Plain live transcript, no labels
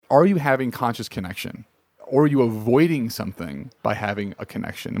are you having conscious connection? Or are you avoiding something by having a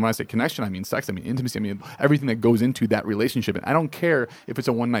connection? And when I say connection, I mean sex, I mean intimacy, I mean everything that goes into that relationship. And I don't care if it's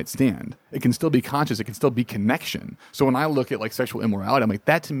a one-night stand. It can still be conscious. It can still be connection. So when I look at like sexual immorality, I'm like,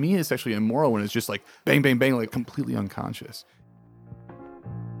 that to me is sexually immoral when it's just like bang, bang, bang, like completely unconscious.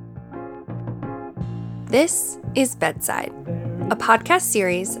 This is Bedside, a podcast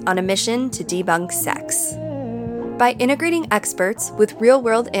series on a mission to debunk sex. By integrating experts with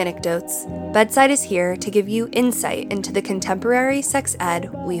real-world anecdotes, Bedside is here to give you insight into the contemporary sex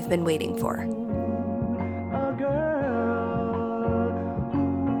ed we've been waiting for.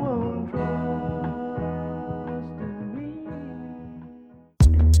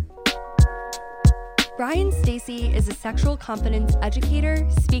 Brian Stacy is a sexual confidence educator,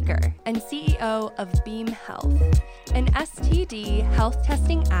 speaker, and CEO of Beam Health, an STD health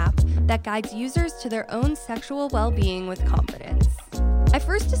testing app that guides users to their own sexual well-being with confidence. I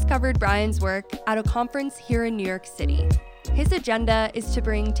first discovered Brian's work at a conference here in New York City. His agenda is to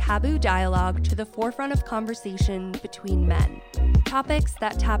bring taboo dialogue to the forefront of conversation between men. Topics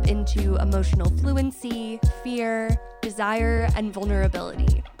that tap into emotional fluency, fear, desire, and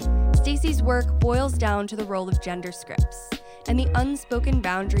vulnerability. Stacy's work boils down to the role of gender scripts and the unspoken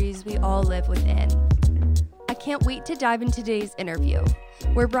boundaries we all live within. I can't wait to dive into today's interview,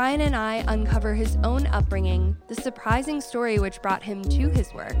 where Brian and I uncover his own upbringing, the surprising story which brought him to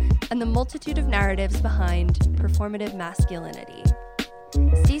his work, and the multitude of narratives behind performative masculinity.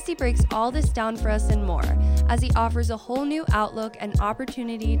 Stacy breaks all this down for us and more, as he offers a whole new outlook and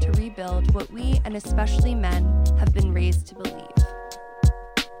opportunity to rebuild what we, and especially men, have been raised to believe.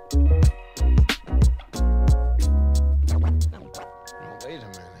 Wait a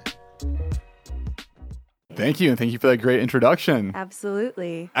minute. Thank you, and thank you for that great introduction.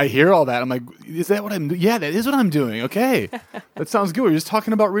 Absolutely. I hear all that. I'm like, is that what I'm doing? Yeah, that is what I'm doing. Okay. That sounds good. We're just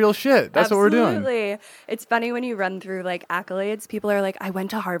talking about real shit. That's what we're doing. Absolutely. It's funny when you run through like accolades, people are like, I went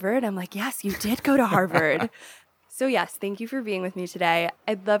to Harvard. I'm like, yes, you did go to Harvard. So yes, thank you for being with me today.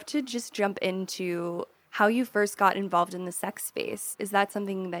 I'd love to just jump into how you first got involved in the sex space. Is that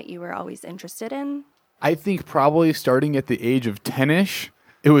something that you were always interested in? I think probably starting at the age of 10-ish,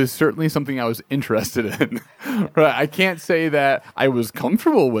 it was certainly something I was interested in. Right? I can't say that I was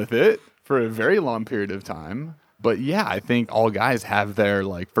comfortable with it for a very long period of time. But yeah, I think all guys have their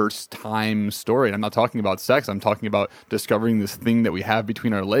like first time story. And I'm not talking about sex. I'm talking about discovering this thing that we have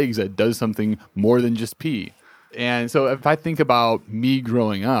between our legs that does something more than just pee. And so if I think about me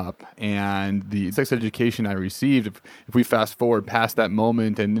growing up and the sex education I received, if we fast forward past that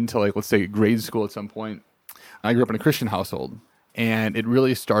moment and into like, let's say grade school at some point, I grew up in a Christian household. And it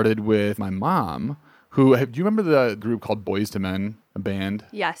really started with my mom, do you remember the group called Boyz II Men, a band?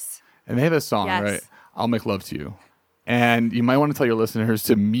 Yes. And they have a song, Yes. right? I'll Make Love to You. And you might want to tell your listeners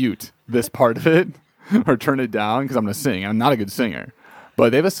to mute this part of it or turn it down because I'm going to sing. I'm not a good singer.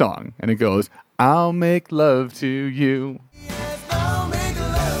 But they have a song and it goes, I'll make love to you. Yes, I'll make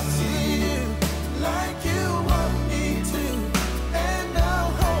love to you like you want me to, and I'll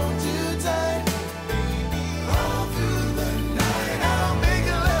hold you tight, baby, all through the night. I'll make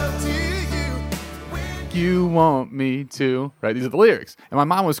love to you when You want me to, right? These are the lyrics. And my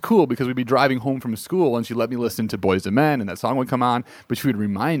mom was cool because we'd be driving home from school and she'd let me listen to Boyz II Men and that song would come on, but she would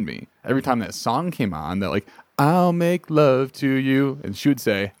remind me every time that song came on that like, I'll make love to you. And she would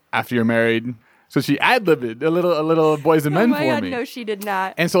say, after you're married. So she ad-libbed a little Boyz II Men for me. Oh my God, no, she did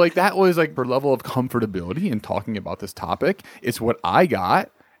not. And so like that was like her level of comfortability in talking about this topic. It's what I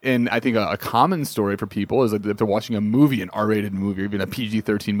got. And I think a common story for people is like if they're watching a movie, an R-rated movie, or even a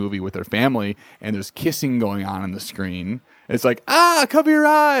PG-13 movie with their family, and there's kissing going on the screen. It's like, cover your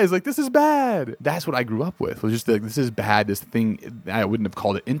eyes. Like, this is bad. That's what I grew up with. It was just like, this is bad. This thing, I wouldn't have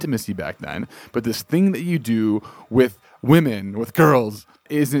called it intimacy back then, but this thing that you do with women, with girls,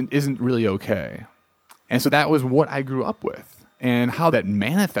 isn't really okay. And so that was what I grew up with. And how that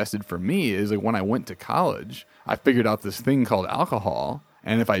manifested for me is like when I went to college, I figured out this thing called alcohol.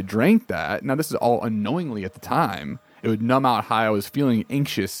 And if I drank that, now this is all unknowingly at the time, it would numb out how I was feeling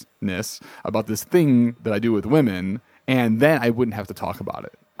anxiousness about this thing that I do with women. And then I wouldn't have to talk about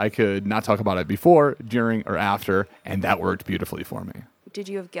it. I could not talk about it before, during, or after. And that worked beautifully for me. Did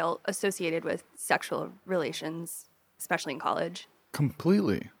you have guilt associated with sexual relations, especially in college?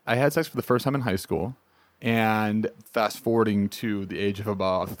 Completely. I had sex for the first time in high school. And fast forwarding to the age of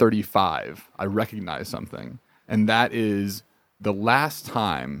about 35, I recognized something. And that is the last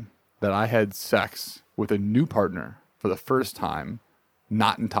time that I had sex with a new partner for the first time,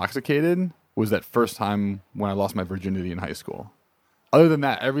 not intoxicated, was that first time when I lost my virginity in high school. Other than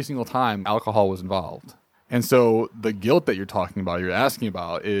that, every single time alcohol was involved. And so the guilt that you're talking about, you're asking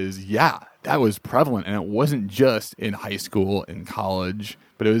about is, yeah, that was prevalent. And it wasn't just in high school and college,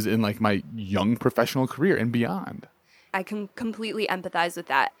 but it was in like my young professional career and beyond. I can completely empathize with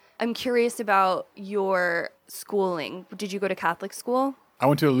that. I'm curious about your schooling. Did you go to Catholic school? I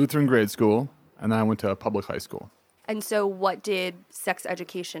went to a Lutheran grade school, and then I went to a public high school. And so what did sex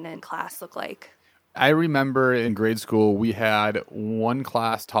education in class look like? I remember in grade school, we had one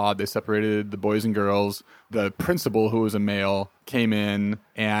class taught. They separated the boys and girls. The principal, who was a male, came in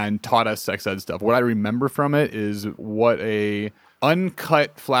and taught us sex ed stuff. What I remember from it is what a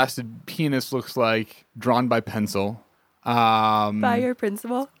uncut flaccid penis looks like, drawn by pencil. By your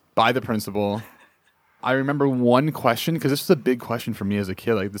principal? By the principal. I remember one question, because this was a big question for me as a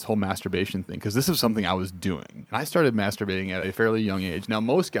kid, like this whole masturbation thing, because this is something I was doing. And I started masturbating at a fairly young age. Now,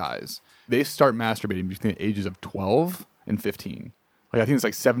 most guys, they start masturbating between the ages of 12 and 15. Like, I think it's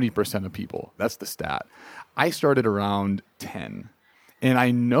like 70% of people. That's the stat. I started around 10. And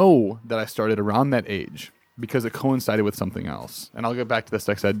I know that I started around that age because it coincided with something else. And I'll get back to the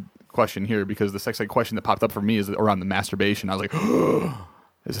sex ed question here, because the sex ed question that popped up for me is around the masturbation. I was like, oh,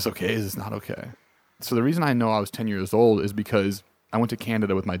 is this okay? Is this not okay? So the reason I know I was 10 years old is because I went to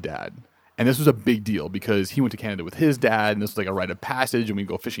Canada with my dad. And this was a big deal because he went to Canada with his dad, and this was like a rite of passage, and we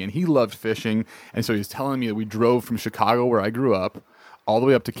go fishing, and he loved fishing. And so he was telling me that we drove from Chicago, where I grew up, all the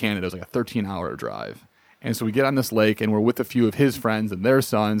way up to Canada. It was like a 13-hour drive. And so we get on this lake, and we're with a few of his friends and their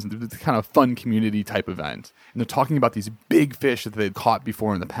sons, and it's kind of fun community type event. And they're talking about these big fish that they'd caught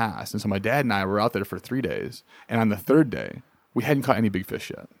before in the past. And so my dad and I were out there for 3 days. And on the third day, we hadn't caught any big fish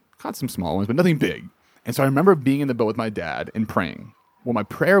yet. Caught some small ones, but nothing big. And so I remember being in the boat with my dad and praying. What my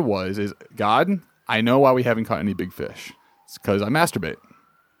prayer was is, God, I know why we haven't caught any big fish. It's because I masturbate.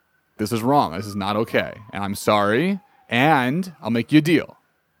 This is wrong. This is not okay. And I'm sorry. And I'll make you a deal.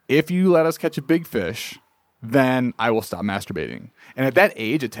 If you let us catch a big fish, then I will stop masturbating. And at that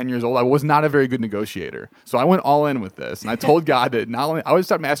age, at 10 years old, I was not a very good negotiator. So I went all in with this. And I told God that not only I would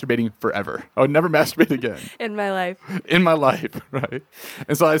start masturbating forever. I would never masturbate again. In my life. In my life, right?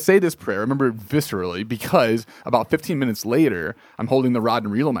 And so I say this prayer, I remember it viscerally, because about 15 minutes later, I'm holding the rod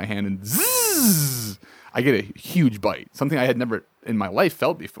and reel in my hand, and zzz, I get a huge bite, something I had never in my life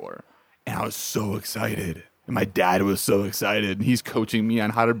felt before. And I was so excited. And my dad was so excited, and he's coaching me on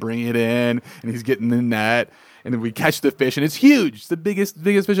how to bring it in, and he's getting the net, and then we catch the fish, and it's huge. It's the biggest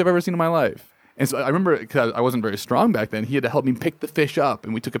fish I've ever seen in my life. And so I remember, because I wasn't very strong back then, he had to help me pick the fish up,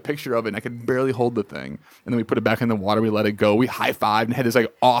 and we took a picture of it, and I could barely hold the thing. And then we put it back in the water, we let it go, we high-fived, and had this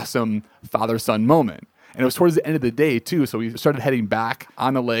like awesome father-son moment. And it was towards the end of the day, too, so we started heading back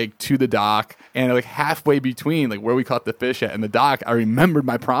on the lake to the dock, and like halfway between like where we caught the fish at and the dock, I remembered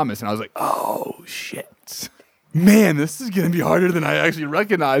my promise, and I was like, oh, shit. Man, this is going to be harder than I actually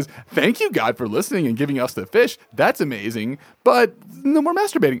recognize. Thank you, God, for listening and giving us the fish. That's amazing. But no more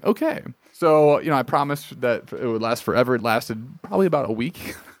masturbating. Okay. So, I promised that it would last forever. It lasted probably about a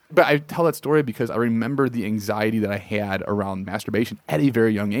week. But I tell that story because I remember the anxiety that I had around masturbation at a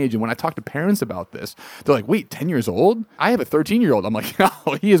very young age. And when I talk to parents about this, they're like, wait, 10 years old? I have a 13-year-old. I'm like,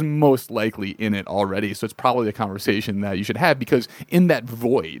 oh, he is most likely in it already. So it's probably a conversation that you should have, because in that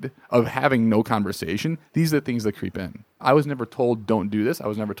void of having no conversation, these are the things that creep in. I was never told, don't do this. I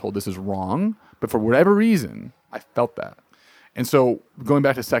was never told this is wrong. But for whatever reason, I felt that. And so going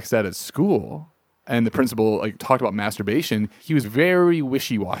back to sex ed at school, and the principal talked about masturbation, he was very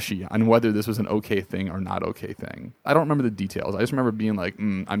wishy-washy on whether this was an okay thing or not okay thing. I don't remember the details. I just remember being like,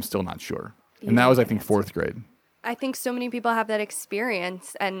 I'm still not sure. And that was, I think, 4th grade. I think so many people have that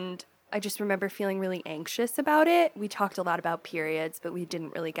experience, and I just remember feeling really anxious about it. We talked a lot about periods, but we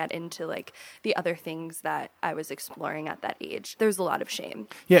didn't really get into the other things that I was exploring at that age. There's a lot of shame.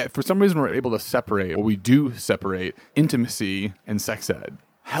 Yeah, for some reason we're able to separate, or we do separate, intimacy and sex ed.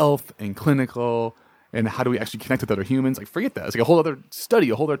 Health and clinical, and how do we actually connect with other humans? Forget that. It's like a whole other study,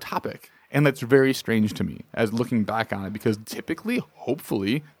 a whole other topic. And that's very strange to me as looking back on it, because typically,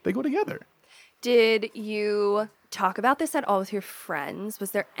 hopefully, they go together. Did you talk about this at all with your friends? Was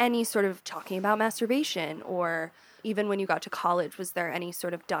there any sort of talking about masturbation? Or even when you got to college, was there any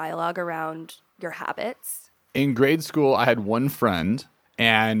sort of dialogue around your habits? In grade school, I had one friend,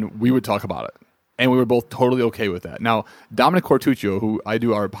 and we would talk about it. And we were both totally okay with that. Now, Dominic Cortuccio, who I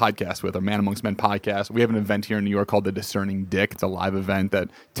do our podcast with, our Man Amongst Men podcast, we have an event here in New York called The Discerning Dick. It's a live event that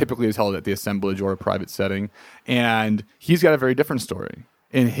typically is held at the assemblage or a private setting. And he's got a very different story.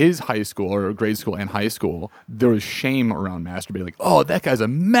 In his high school, or grade school and high school, there was shame around masturbating. Oh, that guy's a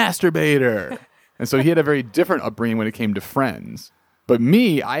masturbator. And so he had a very different upbringing when it came to friends. But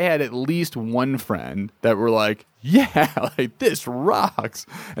me, I had at least one friend that were like, yeah, like this rocks.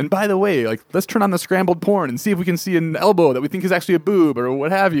 And by the way, like let's turn on the scrambled porn and see if we can see an elbow that we think is actually a boob or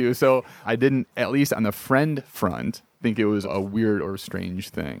what have you. So I didn't, at least on the friend front, think it was a weird or strange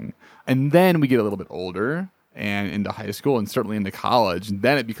thing. And then we get a little bit older and into high school and certainly into college. And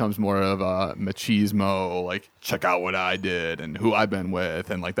then it becomes more of a machismo, like check out what I did and who I've been with.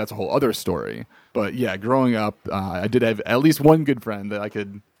 And like that's a whole other story. But yeah, growing up, I did have at least one good friend that I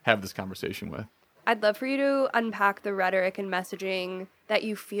could have this conversation with. I'd love for you to unpack the rhetoric and messaging that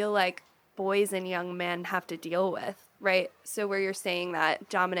you feel like boys and young men have to deal with, right? So where you're saying that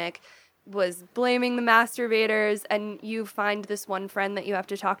Dominic was blaming the masturbators and you find this one friend that you have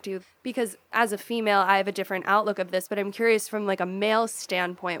to talk to, because as a female, I have a different outlook of this, but I'm curious from like a male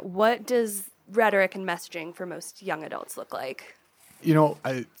standpoint, what does rhetoric and messaging for most young adults look like? You know,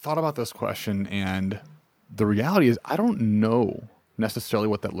 I thought about this question and the reality is I don't know necessarily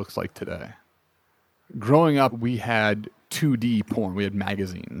what that looks like today. Growing up, we had 2D porn. We had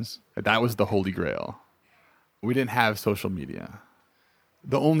magazines. That was the holy grail. We didn't have social media.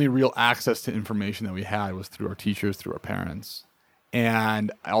 The only real access to information that we had was through our teachers, through our parents.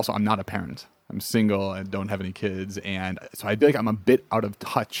 And I'm not a parent. I'm single and don't have any kids. And so I feel like I'm a bit out of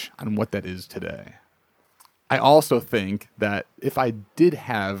touch on what that is today. I also think that if I did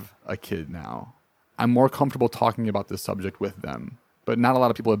have a kid now, I'm more comfortable talking about this subject with them. But not a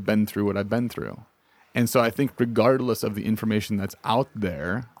lot of people have been through what I've been through. And so I think regardless of the information that's out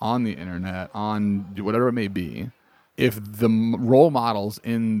there on the internet, on whatever it may be, if the role models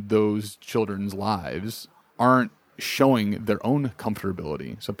in those children's lives aren't showing their own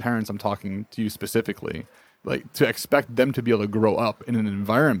comfortability, so parents, I'm talking to you specifically, like to expect them to be able to grow up in an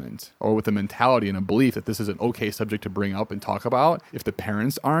environment or with a mentality and a belief that this is an okay subject to bring up and talk about, if the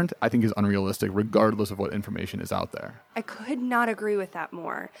parents aren't, I think is unrealistic regardless of what information is out there. I could not agree with that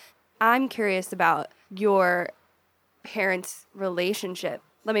more. I'm curious about your parents' relationship.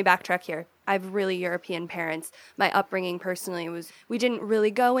 Let me backtrack here. I have really European parents. My upbringing personally was, we didn't really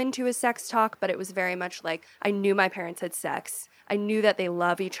go into a sex talk, but it was very much like I knew my parents had sex. I knew that they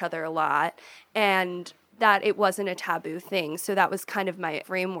love each other a lot and that it wasn't a taboo thing. So that was kind of my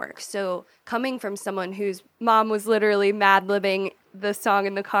framework. So coming from someone whose mom was literally mad-libbing the song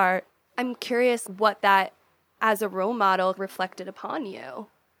in the car, I'm curious what that, as a role model, reflected upon you.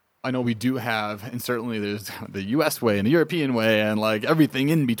 I know we do have, and certainly there's the US way and the European way and like everything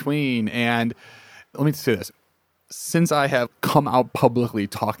in between. And let me say this. Since I have come out publicly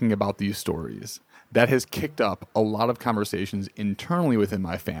talking about these stories, that has kicked up a lot of conversations internally within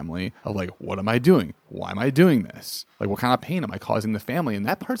my family of like, what am I doing? Why am I doing this? Like, what kind of pain am I causing the family? And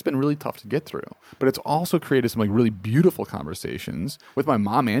that part's been really tough to get through. But it's also created some like really beautiful conversations with my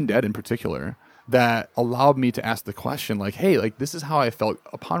mom and dad in particular that allowed me to ask the question like, hey, like this is how I felt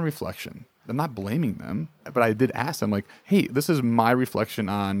upon reflection. I'm not blaming them, but I did ask them like, hey, this is my reflection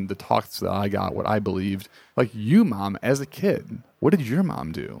on the talks that I got, what I believed. Like you, mom, as a kid, what did your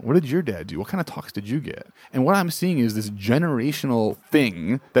mom do? What did your dad do? What kind of talks did you get? And what I'm seeing is this generational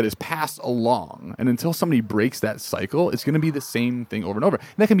thing that is passed along. And until somebody breaks that cycle, it's going to be the same thing over and over.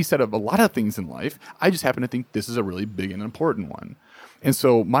 And that can be said of a lot of things in life. I just happen to think this is a really big and important one. And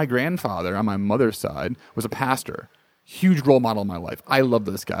so my grandfather on my mother's side was a pastor. Huge role model in my life. I love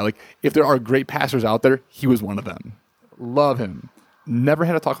this guy. Like, if there are great pastors out there, he was one of them. Love him. Never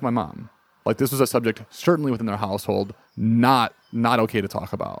had to talk to my mom. Like, this was a subject, certainly within their household, not okay to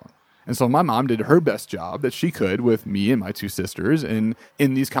talk about. And so my mom did her best job that she could with me and my two sisters and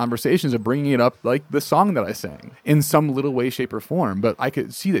in these conversations of bringing it up like the song that I sang in some little way, shape, or form. But I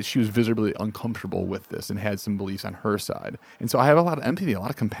could see that she was visibly uncomfortable with this and had some beliefs on her side. And so I have a lot of empathy, a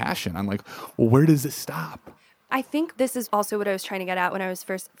lot of compassion. I'm like, well, where does this stop? I think this is also what I was trying to get at when I was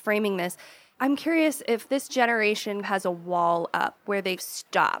first framing this. I'm curious if this generation has a wall up where they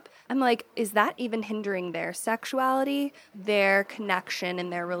stop. I'm like, is that even hindering their sexuality, their connection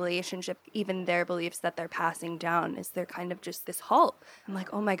and their relationship, even their beliefs that they're passing down? Is there kind of just this halt? I'm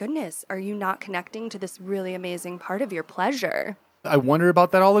like, oh my goodness, are you not connecting to this really amazing part of your pleasure? I wonder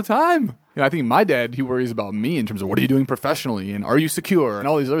about that all the time. You know, I think my dad, he worries about me in terms of what are you doing professionally and are you secure and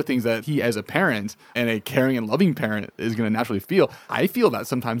all these other things that he as a parent and a caring and loving parent is going to naturally feel. I feel that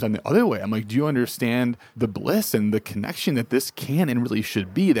sometimes on the other way. I'm like, do you understand the bliss and the connection that this can and really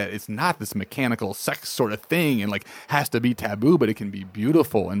should be, that it's not this mechanical sex sort of thing and like has to be taboo, but it can be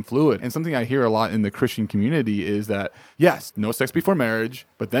beautiful and fluid. And something I hear a lot in the Christian community is that, yes, no sex before marriage,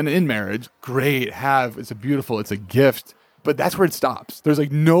 but then in marriage, great, it's a gift. But that's where it stops. There's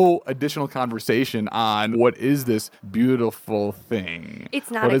like no additional conversation on what is this beautiful thing.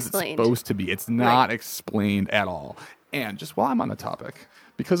 It's not what explained. What is it supposed to be? It's not explained at all. And just while I'm on the topic,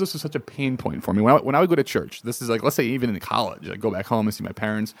 because this is such a pain point for me, when I would go to church, this is like, let's say even in college, I go back home and see my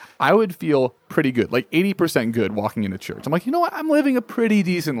parents, I would feel pretty good, like 80% good walking into church. I'm like, you know what? I'm living a pretty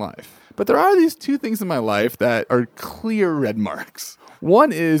decent life. But there are these two things in my life that are clear red marks.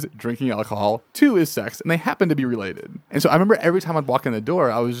 One is drinking alcohol, 2 is sex, and they happen to be related. And so I remember every time I'd walk in the door,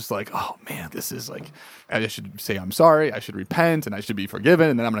 I was just like, oh man, this is like, I should say I'm sorry, I should repent, and I should be forgiven,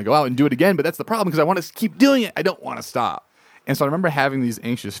 and then I'm going to go out and do it again. But that's the problem, because I want to keep doing it. I don't want to stop. And so I remember having these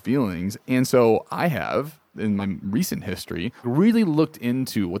anxious feelings. And so I have, in my recent history, really looked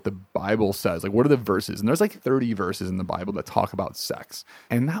into what the Bible says. Like, what are the verses? And there's like 30 verses in the Bible that talk about sex.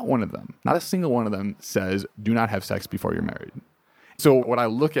 And not one of them, not a single one of them says, do not have sex before you're married. So what I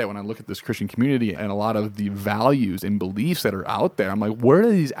look at when I look at this Christian community and a lot of the values and beliefs that are out there, I'm like, where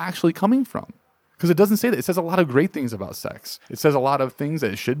are these actually coming from? Because it doesn't say that. It says a lot of great things about sex. It says a lot of things that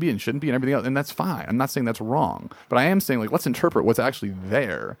it should be and shouldn't be and everything else. And that's fine. I'm not saying that's wrong. But I am saying, like, let's interpret what's actually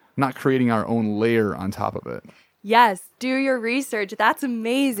there, not creating our own layer on top of it. Yes, do your research. That's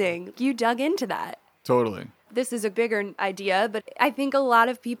amazing. You dug into that. Totally. This is a bigger idea, but I think a lot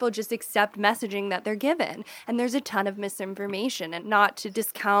of people just accept messaging that they're given. And there's a ton of misinformation, and not to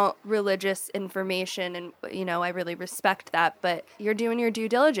discount religious information. And, you know, I really respect that, but you're doing your due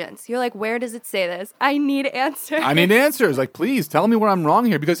diligence. You're like, where does it say this? I need answers. I need answers. Like, please tell me where I'm wrong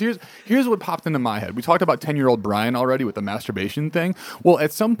here, because here's what popped into my head. We talked about 10-year-old Brian already with the masturbation thing. Well,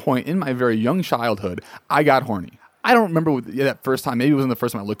 at some point in my very young childhood, I got horny. I don't remember that first time. Maybe it wasn't the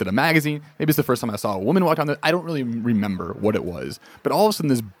first time I looked at a magazine. Maybe it's the first time I saw a woman walk down there. I don't really remember what it was. But all of a sudden,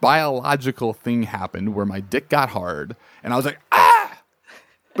 this biological thing happened where my dick got hard. And I was like, ah!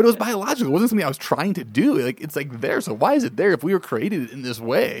 But it was biological. It wasn't something I was trying to do. Like, it's like there. So why is it there if we were created in this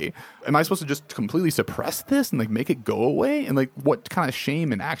way? Am I supposed to just completely suppress this and like make it go away? And like, what kind of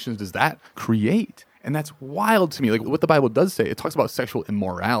shame and actions does that create? And that's wild to me. Like, what the Bible does say, it talks about sexual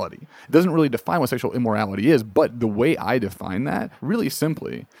immorality. It doesn't really define what sexual immorality is, but the way I define that really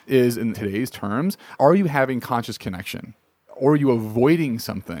simply is, in today's terms, are you having conscious connection? Or are you avoiding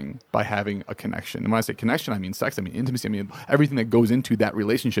something by having a connection? And when I say connection, I mean sex, I mean intimacy, I mean everything that goes into that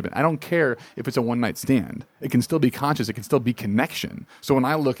relationship. And I don't care if it's a one-night stand. It can still be conscious. It can still be connection. So when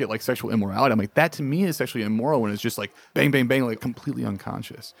I look at like sexual immorality, I'm like, that to me is sexually immoral when it's just like bang, bang, bang, like completely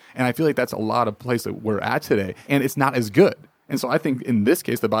unconscious. And I feel like that's a lot of place that we're at today. And it's not as good. And so I think in this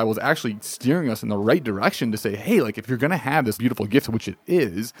case, the Bible is actually steering us in the right direction to say, hey, like if you're going to have this beautiful gift, which it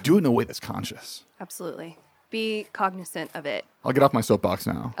is, do it in a way that's conscious. Absolutely. Be cognizant of it. I'll get off my soapbox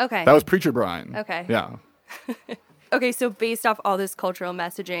now. Okay. That was Preacher Brian. Okay. Yeah. Okay, so based off all this cultural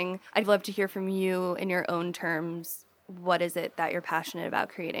messaging, I'd love to hear from you in your own terms. What is it that you're passionate about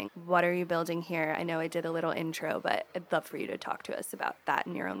creating? What are you building here? I know I did a little intro, but I'd love for you to talk to us about that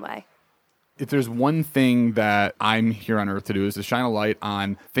in your own way. If there's one thing that I'm here on earth to do is to shine a light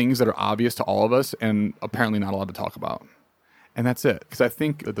on things that are obvious to all of us and apparently not allowed to talk about. And that's it. Because I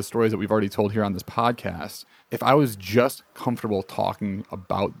think that the stories that we've already told here on this podcast, if I was just comfortable talking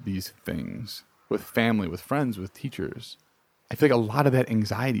about these things with family, with friends, with teachers, I feel like a lot of that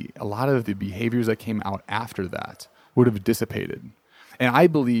anxiety, a lot of the behaviors that came out after that would have dissipated. And I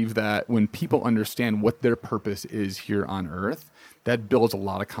believe that when people understand what their purpose is here on earth, that builds a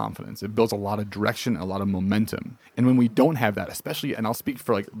lot of confidence. It builds a lot of direction, a lot of momentum. And when we don't have that, especially, and I'll speak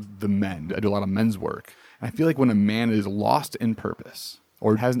for like the men, I do a lot of men's work. And I feel like when a man is lost in purpose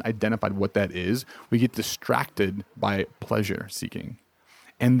or hasn't identified what that is, we get distracted by pleasure seeking.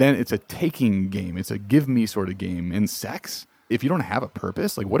 And then it's a taking game. It's a give me sort of game. In sex, if you don't have a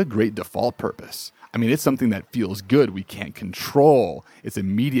purpose, like what a great default purpose. I mean, it's something that feels good. We can't control. It's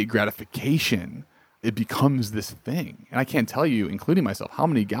immediate gratification. It becomes this thing. And I can't tell you, including myself, how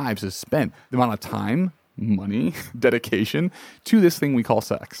many guys have spent the amount of time, money, dedication to this thing we call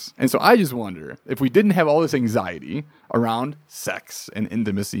sex. And so I just wonder, if we didn't have all this anxiety around sex and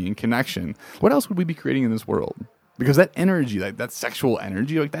intimacy and connection, what else would we be creating in this world? Because that energy, that sexual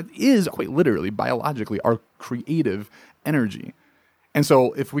energy, like that is quite literally, biologically, our creative energy. And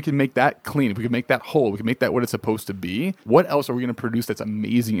so if we can make that clean, if we can make that whole, we can make that what it's supposed to be, what else are we going to produce that's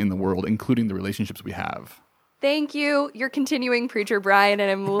amazing in the world, including the relationships we have? Thank you. You're continuing Preacher Brian,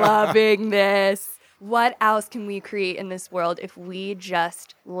 and I'm loving this. What else can we create in this world if we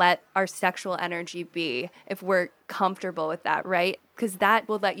just let our sexual energy be, if we're comfortable with that, right? Because that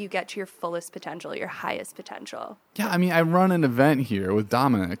will let you get to your fullest potential, your highest potential. Yeah, I mean, I run an event here with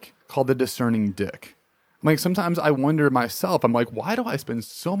Dominic called The Discerning Dick. Like, sometimes I wonder myself, I'm like, why do I spend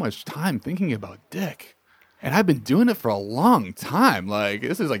so much time thinking about dick? And I've been doing it for a long time. Like,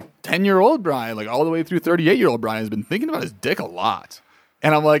 this is like 10-year-old Brian, like all the way through 38-year-old Brian has been thinking about his dick a lot.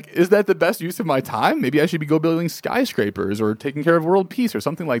 And I'm like, is that the best use of my time? Maybe I should be go building skyscrapers or taking care of world peace or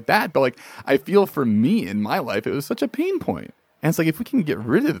something like that. But like, I feel for me in my life, it was such a pain point. And it's like, if we can get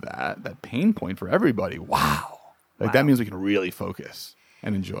rid of that pain point for everybody, wow. Like that means we can really focus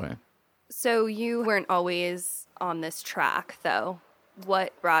and enjoy. So you weren't always on this track, though.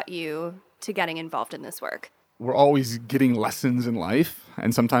 What brought you to getting involved in this work? We're always getting lessons in life.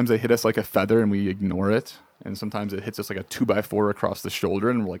 And sometimes they hit us like a feather and we ignore it. And sometimes it hits us like a 2x4 across the shoulder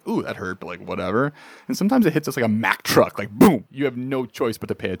and we're like, ooh, that hurt, but like whatever. And sometimes it hits us like a Mack truck, like boom, you have no choice but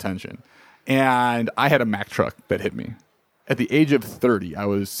to pay attention. And I had a Mack truck that hit me. At the age of 30, I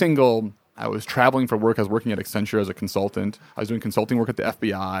was single. I was traveling for work. I was working at Accenture as a consultant. I was doing consulting work at the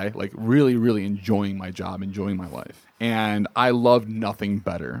FBI, like really, really enjoying my job, enjoying my life. And I loved nothing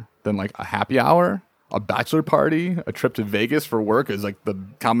better than like a happy hour, a bachelor party, a trip to Vegas for work. Is like the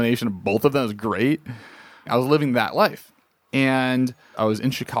combination of both of them is great. I was living that life. And I was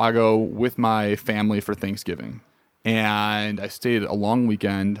in Chicago with my family for Thanksgiving. And I stayed a long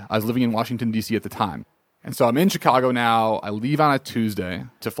weekend. I was living in Washington, D.C. at the time. And so I'm in Chicago now. I leave on a Tuesday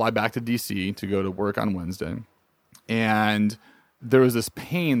to fly back to D.C. to go to work on Wednesday. And there was this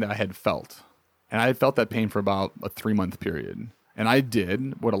pain that I had felt. And I had felt that pain for about a 3-month period. And I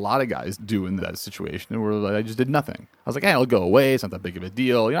did what a lot of guys do in that situation, where I just did nothing. I was like, hey, it'll go away. It's not that big of a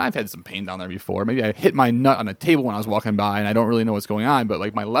deal. You know, I've had some pain down there before. Maybe I hit my nut on a table when I was walking by and I don't really know what's going on, but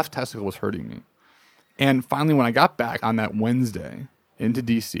like my left testicle was hurting me. And finally, when I got back on that Wednesday into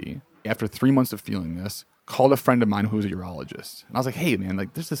DC, after 3 months of feeling this, called a friend of mine who was a urologist. And I was like, hey, man,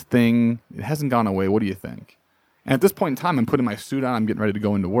 like there's this thing. It hasn't gone away. What do you think? And at this point in time, I'm putting my suit on. I'm getting ready to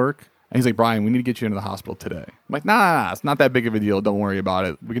go into work. And he's like, Brian, we need to get you into the hospital today. I'm like, nah, it's not that big of a deal. Don't worry about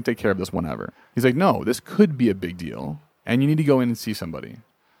it. We can take care of this whenever. He's like, no, this could be a big deal. And you need to go in and see somebody.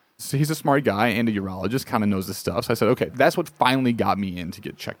 So he's a smart guy and a urologist, kind of knows this stuff. So I said, okay, that's what finally got me in to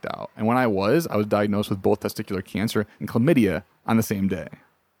get checked out. And when I was diagnosed with both testicular cancer and chlamydia on the same day.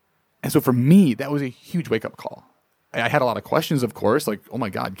 And so for me, that was a huge wake-up call. I had a lot of questions, of course, like, oh my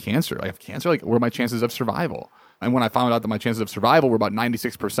God, cancer. I have cancer? Like, what are my chances of survival? And when I found out that my chances of survival were about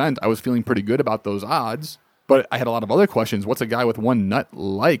 96%, I was feeling pretty good about those odds. But I had a lot of other questions. What's a guy with one nut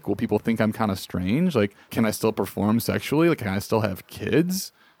like? Will people think I'm kind of strange? Like, can I still perform sexually? Like, can I still have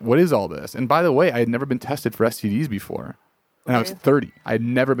kids? What is all this? And by the way, I had never been tested for STDs before. And I was 30. I had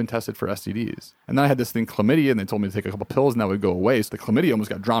never been tested for STDs. And then I had this thing, chlamydia, and they told me to take a couple pills and that would go away. So the chlamydia almost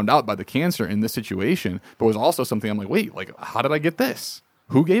got drowned out by the cancer in this situation. But it was also something I'm like, wait, like, how did I get this?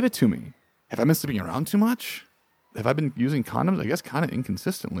 Who gave it to me? Have I been sleeping around too much? Have I been using condoms? I guess kind of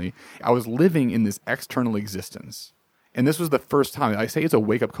inconsistently. I was living in this external existence. And this was the first time. I say it's a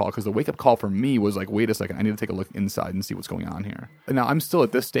wake-up call because the wake-up call for me was like, wait a second, I need to take a look inside and see what's going on here. And now I'm still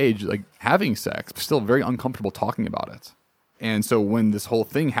at this stage, like having sex, but still very uncomfortable talking about it. And so when this whole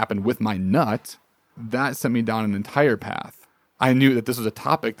thing happened with my nut, that sent me down an entire path. I knew that this was a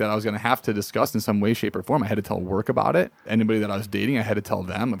topic that I was going to have to discuss in some way, shape, or form. I had to tell work about it. Anybody that I was dating, I had to tell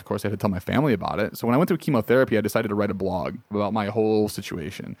them. Of course, I had to tell my family about it. So when I went through chemotherapy, I decided to write a blog about my whole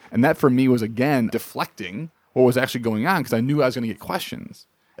situation. And that for me was, again, deflecting what was actually going on because I knew I was going to get questions.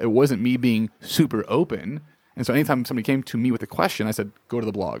 It wasn't me being super open. And so anytime somebody came to me with a question, I said, go to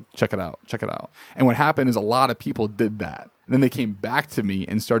the blog, check it out. And what happened is a lot of people did that. And then they came back to me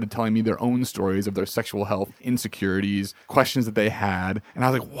and started telling me their own stories of their sexual health insecurities, questions that they had. And I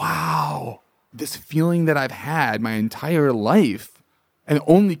was like, wow, this feeling that I've had my entire life and it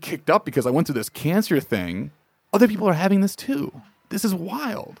only kicked up because I went through this cancer thing. Other people are having this too. This is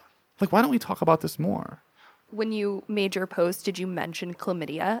wild. Like, why don't we talk about this more? When you made your post, did you mention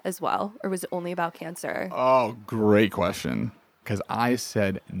chlamydia as well? Or was it only about cancer? Oh, great question. Because I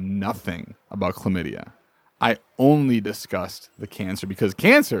said nothing about chlamydia. I only discussed the cancer because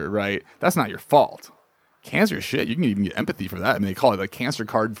cancer, right? That's not your fault. Cancer is shit. You can even get empathy for that. I mean, they call it a cancer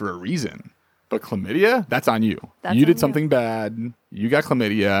card for a reason. But chlamydia, that's on you. You did something bad. You got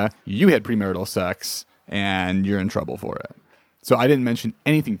chlamydia. You had premarital sex, and you're in trouble for it. So I didn't mention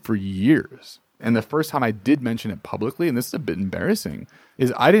anything for years. And the first time I did mention it publicly, and this is a bit embarrassing,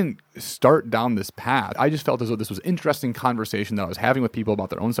 is I didn't start down this path. I just felt as though this was interesting conversation that I was having with people about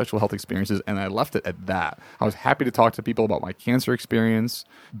their own sexual health experiences, and I left it at that. I was happy to talk to people about my cancer experience.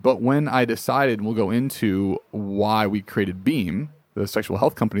 But when I decided, and we'll go into why we created Beam, the sexual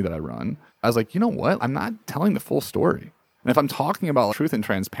health company that I run, I was like, you know what? I'm not telling the full story. And if I'm talking about truth and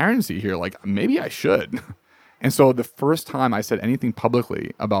transparency here, like maybe I should. And so the first time I said anything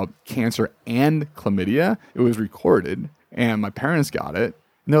publicly about cancer and chlamydia, it was recorded and my parents got it.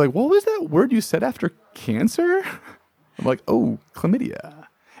 And they're like, what was that word you said after cancer? I'm like, oh, chlamydia.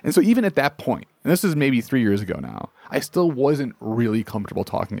 And so even at that point, and this is maybe 3 years ago now, I still wasn't really comfortable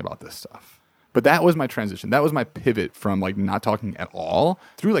talking about this stuff. But that was my transition. That was my pivot from like not talking at all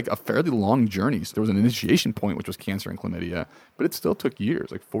through like a fairly long journey. So there was an initiation point, which was cancer and chlamydia, but it still took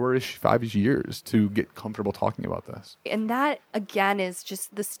years, like 4-ish, 5-ish years to get comfortable talking about this. And that, again, is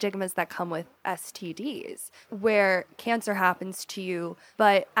just the stigmas that come with STDs, where cancer happens to you,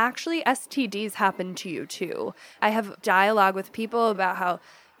 but actually STDs happen to you too. I have dialogue with people about how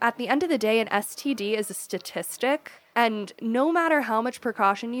at the end of the day, an STD is a statistic. And no matter how much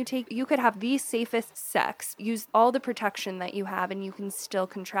precaution you take, you could have the safest sex, use all the protection that you have, and you can still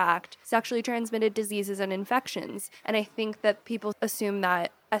contract sexually transmitted diseases and infections. And I think that people assume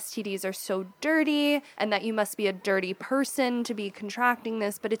that STDs are so dirty and that you must be a dirty person to be contracting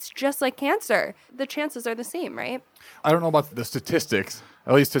this, but it's just like cancer. The chances are the same, right? I don't know about the statistics.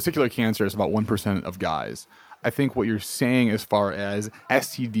 At least testicular cancer is about 1% of guys. I think what you're saying as far as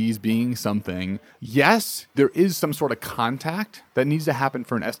STDs being something, yes, there is some sort of contact that needs to happen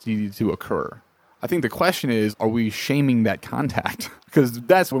for an STD to occur. I think the question is, are we shaming that contact? Because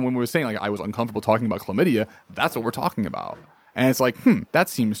that's when we were saying, like, I was uncomfortable talking about chlamydia, that's what we're talking about. And it's like, that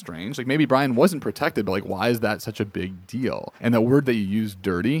seems strange. Like, maybe Brian wasn't protected, but like, why is that such a big deal? And the word that you use,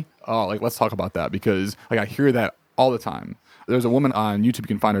 dirty, let's talk about that, because like I hear that all the time. There's a woman on YouTube, you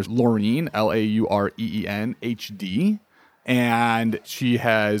can find her, Laureen, Laureen HD, and she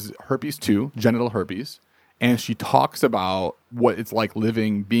has herpes 2, genital herpes, and she talks about what it's like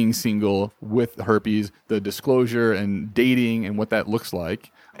living, being single with herpes, the disclosure and dating and what that looks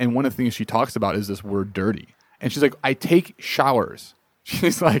like. And one of the things she talks about is this word dirty. And she's like, I take showers.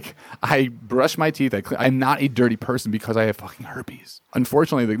 She's like, I brush my teeth. I'm not a dirty person because I have fucking herpes.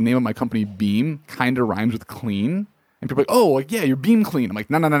 Unfortunately, the name of my company, Beam, kind of rhymes with clean. And people are like, oh, like, yeah, you're Beam clean. I'm like,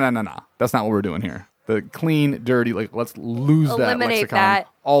 no. That's not what we're doing here. The clean, dirty, like, let's lose that Eliminate lexicon that.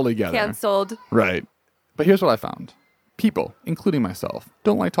 altogether. Canceled. Right. But here's what I found. People, including myself,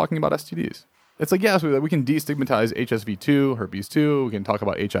 don't like talking about STDs. It's like, yes, we can destigmatize HSV2, herpes 2. We can talk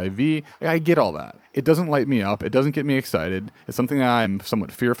about HIV. I get all that. It doesn't light me up. It doesn't get me excited. It's something that I'm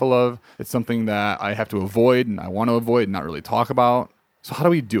somewhat fearful of. It's something that I have to avoid and I want to avoid and not really talk about. So how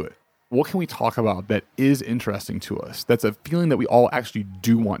do we do it? What can we talk about that is interesting to us? That's a feeling that we all actually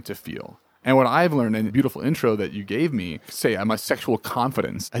do want to feel. And what I've learned in the beautiful intro that you gave me, say I'm a sexual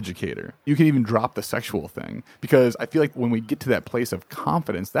confidence educator. You can even drop the sexual thing, because I feel like when we get to that place of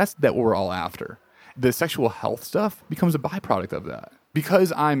confidence, that's what we're all after. The sexual health stuff becomes a byproduct of that.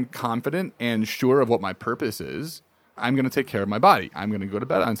 Because I'm confident and sure of what my purpose is, I'm going to take care of my body. I'm going to go to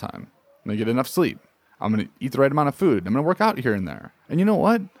bed on time. I'm going to get enough sleep. I'm going to eat the right amount of food. I'm going to work out here and there. And you know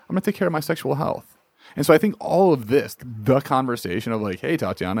what? I'm going to take care of my sexual health. And so I think all of this, the conversation of like, hey,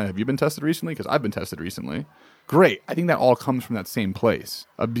 Tatiana, have you been tested recently? Because I've been tested recently. Great. I think that all comes from that same place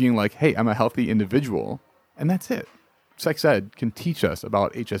of being like, hey, I'm a healthy individual. And that's it. Sex ed can teach us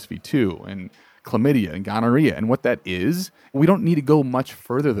about HSV2 and chlamydia and gonorrhea and what that is. We don't need to go much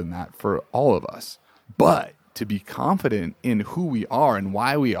further than that for all of us. But to be confident in who we are and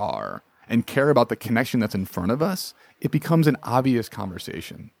why we are and care about the connection that's in front of us, it becomes an obvious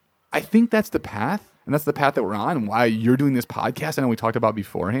conversation. I think that's the path. And that's the path that we're on, and why you're doing this podcast. I know we talked about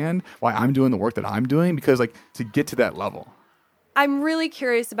beforehand, why I'm doing the work that I'm doing, because like to get to that level. I'm really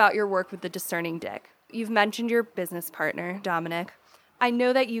curious about your work with the Discerning Dick. You've mentioned your business partner, Dominic. I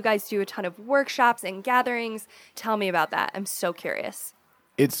know that you guys do a ton of workshops and gatherings. Tell me about that. I'm so curious.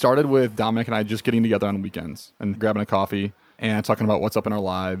 It started with Dominic and I just getting together on weekends and grabbing a coffee and talking about what's up in our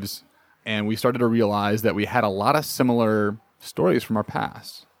lives. And we started to realize that we had a lot of similar stories from our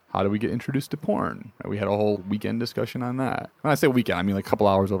past. How do we get introduced to porn? We had a whole weekend discussion on that. When I say weekend, I mean like a couple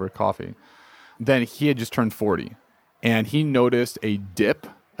hours over coffee. Then he had just turned 40, and he noticed a dip,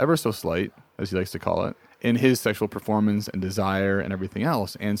 ever so slight, as he likes to call it, in his sexual performance and desire and everything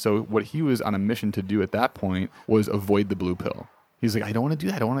else. And so what he was on a mission to do at that point was avoid the blue pill. He's like, I don't want to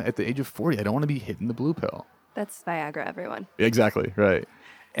do that. I don't want to, at the age of 40, I don't want to be hitting the blue pill. That's Viagra, everyone. Exactly, right.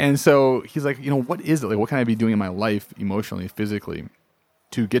 And so he's like, what is it? Like, what can I be doing in my life, emotionally, physically,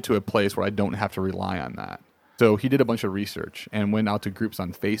 to get to a place where I don't have to rely on that? So he did a bunch of research and went out to groups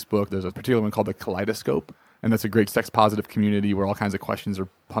on Facebook. There's a particular one called the Kaleidoscope, and that's a great sex-positive community where all kinds of questions are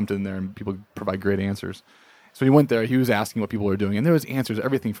pumped in there and people provide great answers. So he went there. He was asking what people are doing, and there was answers,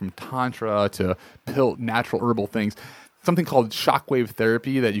 everything from tantra to natural herbal things. Something called shockwave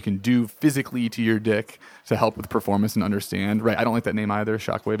therapy that you can do physically to your dick to help with performance and understand. Right? I don't like that name either.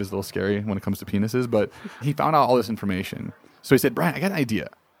 Shockwave is a little scary when it comes to penises, but he found out all this information. So he said, Brian, I got an idea.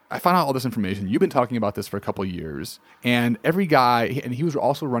 I found out all this information. You've been talking about this for a couple of years. And every guy, and he was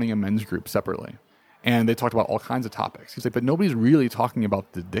also running a men's group separately. And they talked about all kinds of topics. He's like, but nobody's really talking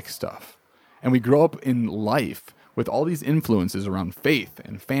about the dick stuff. And we grow up in life with all these influences around faith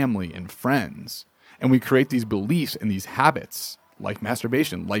and family and friends. And we create these beliefs and these habits like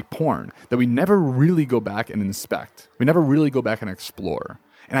masturbation, like porn, that we never really go back and inspect. We never really go back and explore.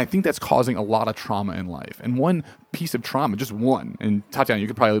 And I think that's causing a lot of trauma in life. And one piece of trauma, just one, and Tatiana, you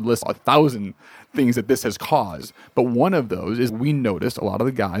could probably list 1,000 things that this has caused. But one of those is we noticed a lot of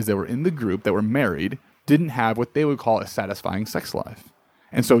the guys that were in the group that were married didn't have what they would call a satisfying sex life.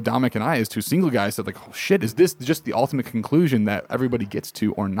 And so Dominic and I, as two single guys, said like, oh shit, is this just the ultimate conclusion that everybody gets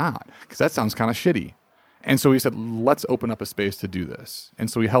to or not? Because that sounds kind of shitty. And so we said, let's open up a space to do this.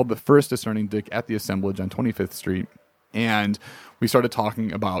 And so we held the first Discerning Dick at the Assemblage on 25th Street. And we started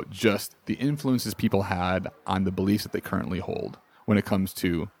talking about just the influences people had on the beliefs that they currently hold when it comes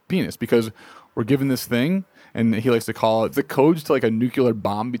to penis. Because we're given this thing, and he likes to call it the codes to like a nuclear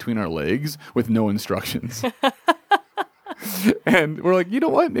bomb between our legs with no instructions. And we're like, you know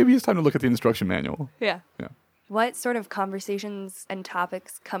what? Maybe it's time to look at the instruction manual. Yeah. Yeah. What sort of conversations and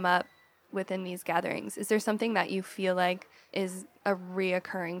topics come up within these gatherings? Is there something that you feel like is a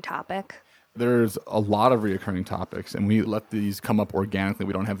reoccurring topic? There's a lot of reoccurring topics, and we let these come up organically.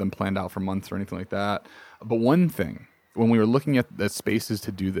 We don't have them planned out for months or anything like that. But one thing, when we were looking at the spaces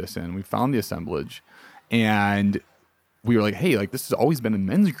to do this in, we found the Assemblage, and we were like, hey, like this has always been a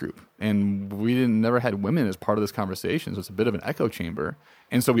men's group, and we never had women as part of this conversation, so it's a bit of an echo chamber.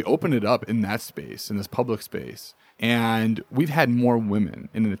 And so we opened it up in that space, in this public space, and we've had more women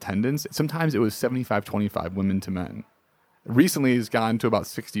in attendance. Sometimes it was 75-25 women to men. Recently, it's gone to about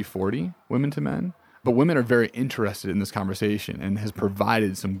 60-40 women to men. But women are very interested in this conversation and has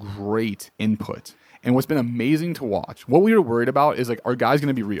provided some great input. And what's been amazing to watch, what we were worried about is like, are guys going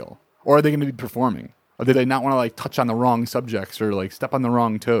to be real? Or are they going to be performing? Or do they not want to like touch on the wrong subjects or like step on the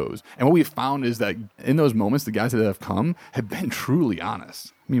wrong toes? And what we found is that in those moments, the guys that have come have been truly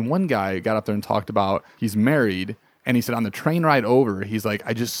honest. I mean, one guy got up there and talked about he's married. And he said on the train ride over, he's like,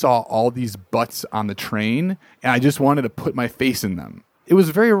 I just saw all these butts on the train, and I just wanted to put my face in them. It was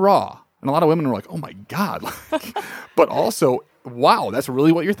very raw. And a lot of women were like, oh my God. But also, wow, that's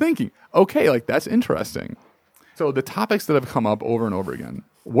really what you're thinking. Okay, like that's interesting. So the topics that have come up over and over again,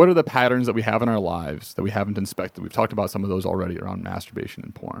 what are the patterns that we have in our lives that we haven't inspected? We've talked about some of those already around masturbation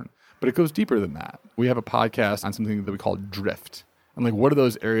and porn. But it goes deeper than that. We have a podcast on something that we call drift. And like, what are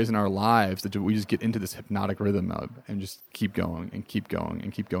those areas in our lives that we just get into this hypnotic rhythm of and just keep going and keep going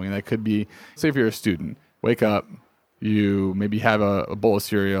and keep going? And that could be, say if you're a student, wake up, you maybe have a bowl of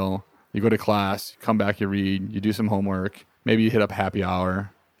cereal, you go to class, you come back, you read, you do some homework, maybe you hit up happy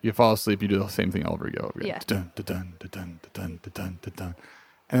hour, you fall asleep, you do the same thing over again. Yeah. Dun, dun, dun, dun, dun, dun, dun, dun, dun.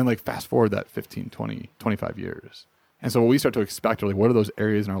 And then like fast forward that 15, 20, 25 years. And so what we start to expect are like, what are those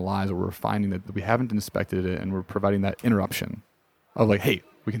areas in our lives where we're finding that we haven't inspected it and we're providing that interruption of like, hey,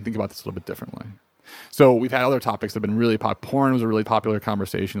 we can think about this a little bit differently. So we've had other topics that have been really popular. Porn was a really popular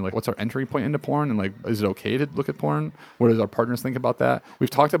conversation. Like, what's our entry point into porn? And like, is it okay to look at porn? What does our partners think about that? We've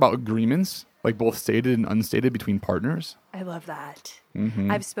talked about agreements, like both stated and unstated between partners. I love that.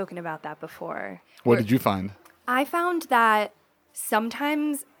 Mm-hmm. I've spoken about that before. What did you find? I found that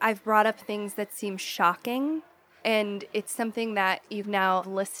sometimes I've brought up things that seem shocking, and it's something that you've now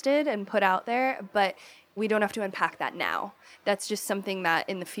listed and put out there, but we don't have to unpack that now. That's just something that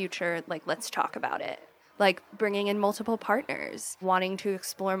in the future, like, let's talk about it. Like bringing in multiple partners, wanting to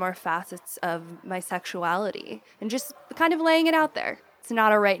explore more facets of my sexuality, and just kind of laying it out there. It's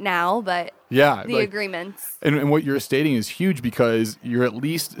not a right now, but yeah, the agreements. And what you're stating is huge because you're at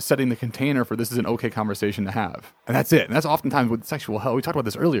least setting the container for this is an okay conversation to have. And that's it. And that's oftentimes with sexual health. We talked about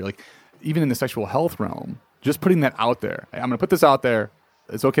this earlier. Like even in the sexual health realm, just putting that out there. Hey, I'm going to put this out there.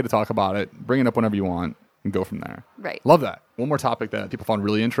 It's okay to talk about it. Bring it up whenever you want and go from there. Right. Love that. One more topic that people found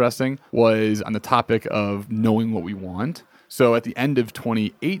really interesting was on the topic of knowing what we want. So at the end of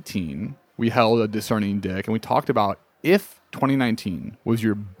 2018, we held a Discerning Dick and we talked about if 2019 was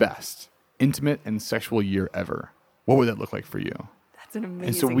your best intimate and sexual year ever, what would that look like for you? That's an amazing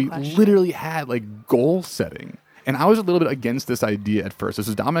And so we question. literally had like goal setting. And I was a little bit against this idea at first. This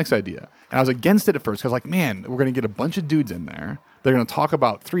was Dominic's idea. And I was against it at first because like, man, we're going to get a bunch of dudes in there. They're going to talk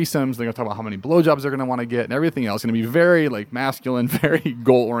about threesomes. They're going to talk about how many blowjobs they're going to want to get and everything else. It's going to be very like masculine, very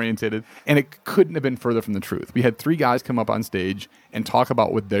goal-oriented. And it couldn't have been further from the truth. We had 3 guys come up on stage and talk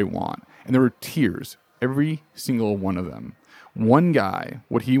about what they want. And there were tears, every single one of them. One guy,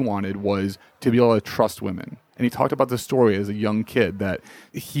 what he wanted was to be able to trust women. And he talked about the story as a young kid that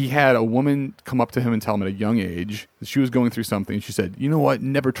he had a woman come up to him and tell him at a young age that she was going through something. She said, you know what?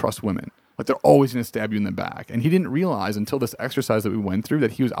 Never trust women. Like they're always going to stab you in the back. And he didn't realize until this exercise that we went through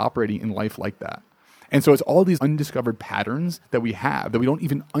that he was operating in life like that. And so it's all these undiscovered patterns that we have that we don't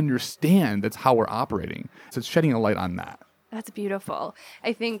even understand. That's how we're operating. So it's shedding a light on that. That's beautiful.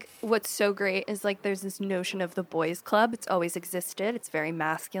 I think what's so great is like there's this notion of the boys club. It's always existed. It's very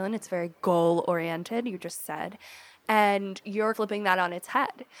masculine. It's very goal oriented, you just said. And you're flipping that on its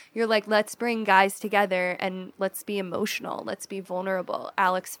head. You're like, let's bring guys together and let's be emotional. Let's be vulnerable.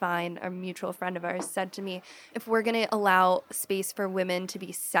 Alex Fine, a mutual friend of ours, said to me, if we're going to allow space for women to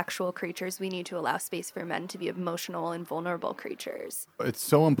be sexual creatures, we need to allow space for men to be emotional and vulnerable creatures. It's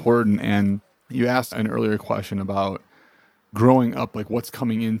so important. And you asked an earlier question about growing up, like what's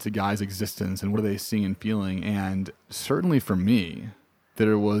coming into guys' existence and what are they seeing and feeling. And certainly for me,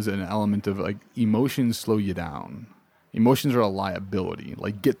 there was an element of like emotions slow you down. Emotions are a liability.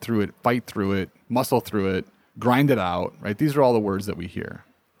 Like get through it, fight through it, muscle through it, grind it out, right? These are all the words that we hear.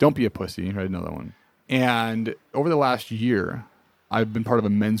 Don't be a pussy, right? Another one. And over the last year, I've been part of a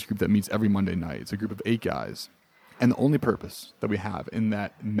men's group that meets every Monday night. It's a group of 8 guys. And the only purpose that we have in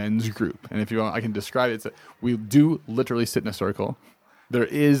that men's group, and if you want, I can describe it, it's that we do literally sit in a circle. There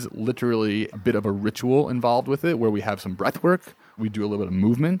is literally a bit of a ritual involved with it where we have some breath work. We do a little bit of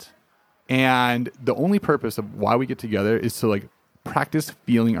movement. And the only purpose of why we get together is to like practice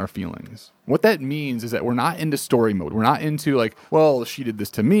feeling our feelings. What that means is that we're not into story mode. We're not into like, well, she did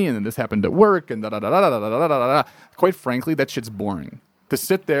this to me and then this happened at work and da da da da da da da da da. Quite frankly, that shit's boring. To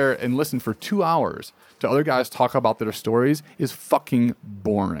sit there and listen for 2 hours to other guys talk about their stories is fucking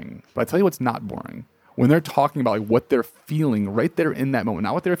boring. But I tell you what's not boring. When they're talking about like what they're feeling right there in that moment,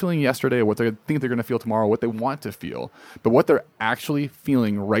 not what they were feeling yesterday or what they think they're going to feel tomorrow, what they want to feel, but what they're actually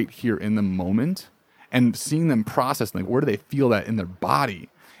feeling right here in the moment and seeing them process, like where do they feel that in their body?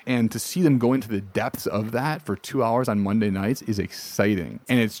 And to see them go into the depths of that for 2 hours on Monday nights is exciting.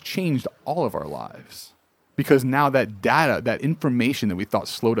 And it's changed all of our lives. Because now that data, that information that we thought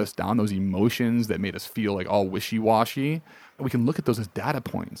slowed us down, those emotions that made us feel like all wishy-washy, we can look at those as data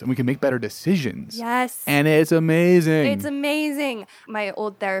points and we can make better decisions. Yes. And it's amazing. It's amazing. My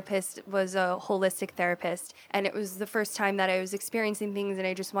old therapist was a holistic therapist, and it was the first time that I was experiencing things and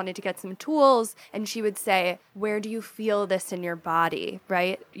I just wanted to get some tools. And she would say, where do you feel this in your body,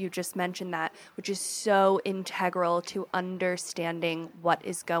 right? You just mentioned that, which is so integral to understanding what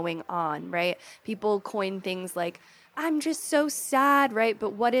is going on, right? People coin things like, I'm just so sad, right?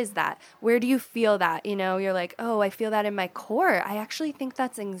 But what is that? Where do you feel that? You know, you're like, oh, I feel that in my core. I actually think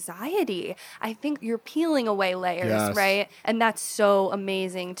that's anxiety. I think you're peeling away layers, Yes. right? And that's so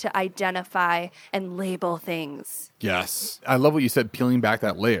amazing to identify and label things. Yes. I love what you said, peeling back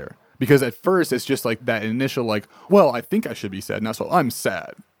that layer. Because at first, it's just like that initial like, well, I think I should be sad now, so I'm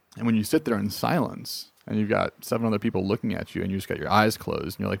sad. And when you sit there in silence and you've got 7 other people looking at you and you just got your eyes closed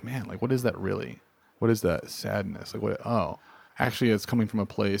and you're like, man, like, what is that really? What is that sadness? Like, what? Oh, actually, it's coming from a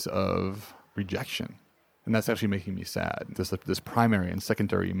place of rejection. And that's actually making me sad. This primary and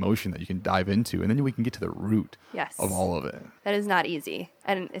secondary emotion that you can dive into. And then we can get to the root Yes. of all of it. That is not easy.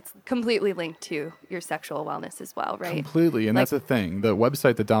 And it's completely linked to your sexual wellness as well, right? Completely. And Like- that's the thing. The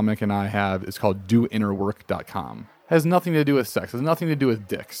website that Dominic and I have is called doinnerwork.com. Has nothing to do with sex. Has nothing to do with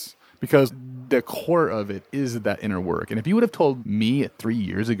dicks. Because the core of it is that inner work. And if you would have told me 3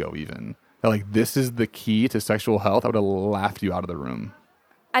 years ago even, that like this is the key to sexual health, I would have laughed you out of the room.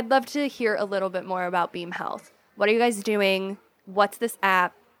 I'd love to hear a little bit more about Beam Health. What are you guys doing? What's this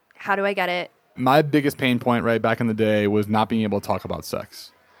app? How do I get it? My biggest pain point right back in the day was not being able to talk about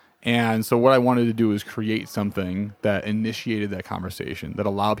sex. And so what I wanted to do was create something that initiated that conversation, that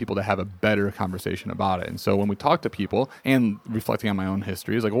allowed people to have a better conversation about it. And so when we talk to people and reflecting on my own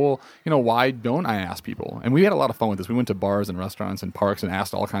history, it's like, well, you know, why don't I ask people? And we had a lot of fun with this. We went to bars and restaurants and parks and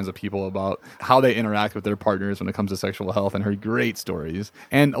asked all kinds of people about how they interact with their partners when it comes to sexual health and heard great stories.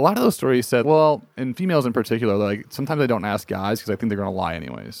 And a lot of those stories said, well, and females in particular, like sometimes I don't ask guys because I think they're going to lie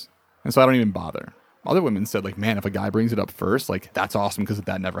anyways. And so I don't even bother. Other women said, like, man, if a guy brings it up first, like, that's awesome because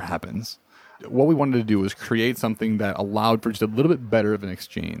that never happens. What we wanted to do was create something that allowed for just a little bit better of an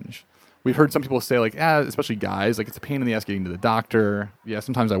exchange. We've heard some people say, like, especially guys, like, it's a pain in the ass getting to the doctor. Yeah,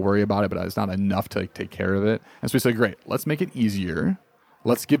 sometimes I worry about it, but it's not enough to like, take care of it. And so we said, great, let's make it easier.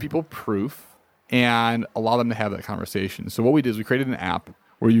 Let's give people proof and allow them to have that conversation. So what we did is we created an app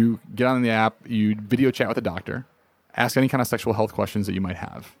where you get on the app, you video chat with a doctor, ask any kind of sexual health questions that you might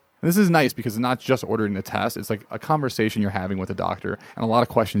have. And this is nice because it's not just ordering a test. It's like a conversation you're having with a doctor, and a lot of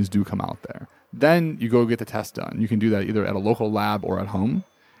questions do come out there. Then you go get the test done. You can do that either at a local lab or at home.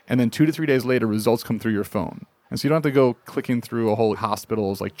 And then 2 to 3 days later, results come through your phone. And so you don't have to go clicking through a whole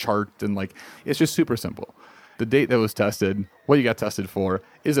hospital's like chart and like, it's just super simple. the date that was tested, what you got tested for,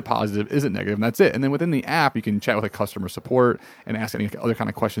 is it positive, is it negative, and that's it. And then within the app, you can chat with a customer support and ask any other kind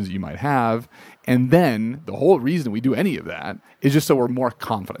of questions that you might have. And then the whole reason we do any of that is just so we're more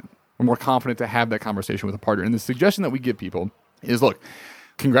confident. We're more confident to have that conversation with a partner. And the suggestion that we give people is, look,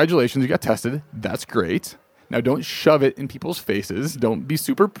 congratulations, you got tested. That's great. Now, don't shove it in people's faces. Don't be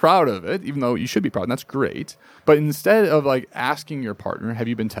super proud of it, even though you should be proud, and that's great. But instead of like asking your partner, have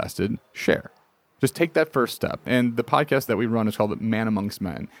you been tested? Share. Just take that first step. And the podcast that we run is called Man Amongst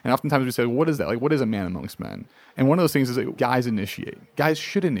Men. And oftentimes we say, what is that? Like, what is a man amongst men? And one of those things is that guys initiate. Guys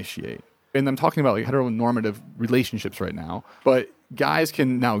should initiate. And I'm talking about like heteronormative relationships right now. But guys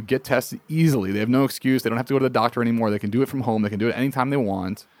can now get tested easily. They have no excuse. They don't have to go to the doctor anymore. They can do it from home. They can do it anytime they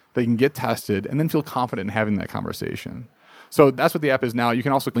want. They can get tested and then feel confident in having that conversation. So that's what the app is now. You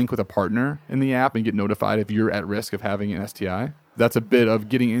can also link with a partner in the app and get notified if you're at risk of having an STI. That's a bit of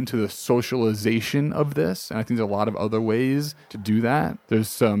getting into the socialization of this. And I think there's a lot of other ways to do that. There's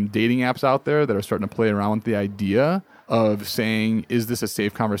some dating apps out there that are starting to play around with the idea of saying, is this a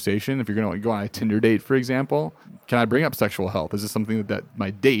safe conversation? If you're going to go on a Tinder date, for example, can I bring up sexual health? Is this something that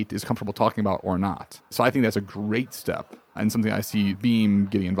my date is comfortable talking about or not? So I think that's a great step and something I see Beam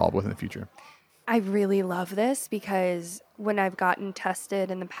getting involved with in the future. I really love this because when I've gotten tested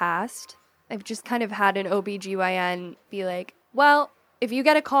in the past, I've just kind of had an OBGYN be like, well, if you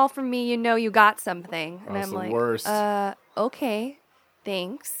get a call from me, you know you got something. And That's I'm the like, worst. Okay,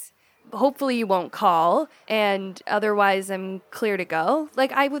 thanks. Hopefully you won't call, and otherwise I'm clear to go.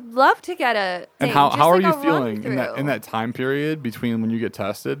 Like, I would love to get a thing, And how just are like you a feeling in run-through. that time period between when you get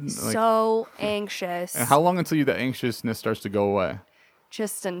tested? Like, So anxious. and how long until that anxiousness starts to go away?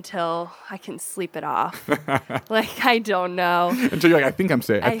 Just until I can sleep it off. Like, I don't know. Until you're like, I think I'm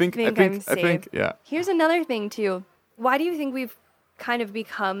safe. I think I'm safe. Yeah. Here's another thing, too. Why do you think we've kind of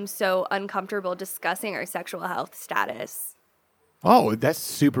become so uncomfortable discussing our sexual health status? Oh, that's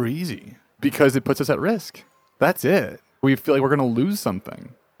super easy because it puts us at risk. That's it. We feel like we're going to lose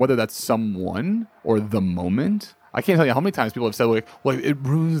something, whether that's someone or the moment. I can't tell you how many times people have said, like, well, it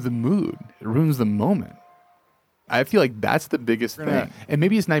ruins the mood. It ruins the moment. I feel like that's the biggest thing. And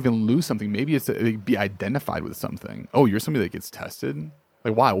maybe it's not even lose something. Maybe it's to be identified with something. Oh, you're somebody that gets tested?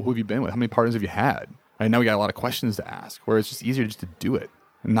 Like, why? Well, who have you been with? How many partners have you had? Right now we got a lot of questions to ask, where it's just easier just to do it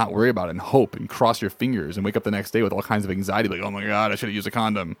and not worry about it and hope and cross your fingers and wake up the next day with all kinds of anxiety. Like, oh my God, I should have used a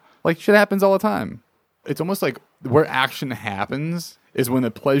condom. Like, shit happens all the time. It's almost like where action happens is when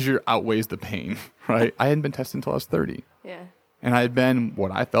the pleasure outweighs the pain, right? I hadn't been tested until I was 30. Yeah. And I had been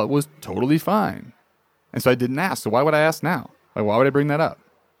what I felt was totally fine. And so I didn't ask. So why would I ask now? Like, why would I bring that up?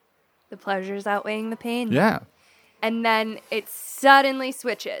 The pleasure's outweighing the pain. Yeah. And then it suddenly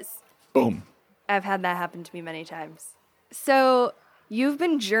switches. Boom. I've had that happen to me many times. So you've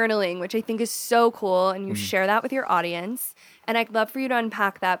been journaling, which I think is so cool, and you share that with your audience. And I'd love for you to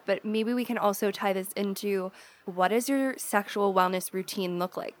unpack that, but maybe we can also tie this into what does your sexual wellness routine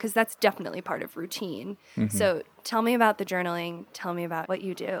look like? Because that's definitely part of routine. So tell me about the journaling. Tell me about what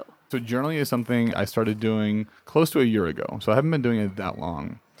you do. So journaling is something I started doing close to a year ago. So I haven't been doing it that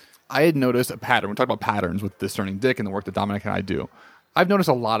long. I had noticed a pattern. We're talking about patterns with Discerning Dick and the work that Dominic and I do. I've noticed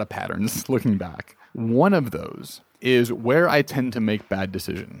a lot of patterns looking back. One of those is where I tend to make bad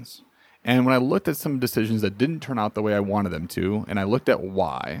decisions. And when I looked at some decisions that didn't turn out the way I wanted them to, and I looked at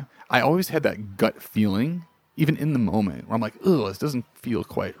why, I always had that gut feeling, even in the moment, where I'm like, ugh, this doesn't feel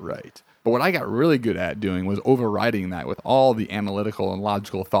quite right. But what I got really good at doing was overriding that with all the analytical and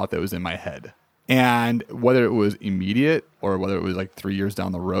logical thought that was in my head. And whether it was immediate or whether it was like 3 years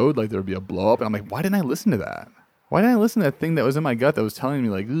down the road, like there would be a blow up. And I'm like, why didn't I listen to that? Why didn't I listen to that thing that was in my gut that was telling me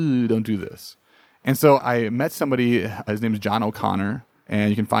like, ooh, don't do this? And so I met somebody, his name is John O'Connor, and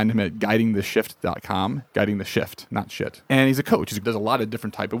you can find him at guidingtheshift.com, guiding the shift, not shit. And he's a coach. He does a lot of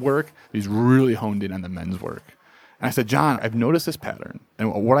different type of work. He's really honed in on the men's work. And I said, John, I've noticed this pattern.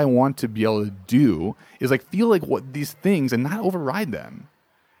 And what I want to be able to do is like feel like what these things and not override them.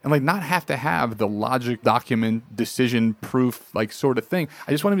 And like not have to have the logic, document, decision, proof, like sort of thing.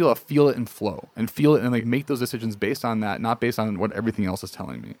 I just want to be able to feel it and flow and feel it and like make those decisions based on that, not based on what everything else is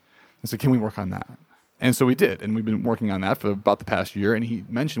telling me. I said, can we work on that? And so we did. And we've been working on that for about the past year. And he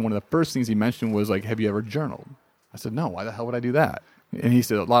mentioned, one of the first things he mentioned was like, have you ever journaled? I said, no, why the hell would I do that? And he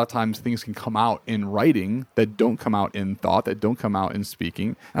said, a lot of times things can come out in writing that don't come out in thought, that don't come out in speaking.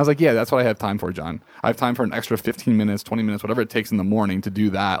 And I was like, yeah, that's what I have time for, John. I have time for an extra 15 minutes, 20 minutes, whatever it takes in the morning to do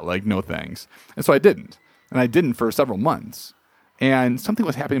that. Like, no thanks. And so I didn't. And I didn't for several months. And something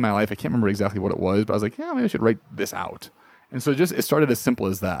was happening in my life. I can't remember exactly what it was, but I was like, yeah, maybe I should write this out. And so it started as simple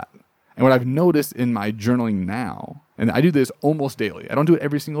as that. And what I've noticed in my journaling now, and I do this almost daily. I don't do it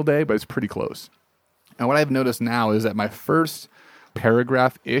every single day, but it's pretty close. And what I've noticed now is that my first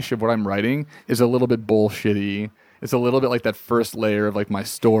paragraph-ish of what I'm writing is a little bit bullshitty. It's a little bit like that first layer of like my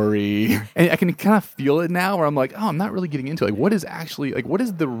story. And I can kind of feel it now where I'm like, oh, I'm not really getting into it. Like, what is actually, like, what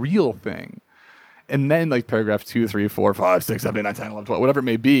is the real thing? And then like paragraph 2, 3, 4, 5, 6, 7, 8, 9, 10, 11, 12, whatever it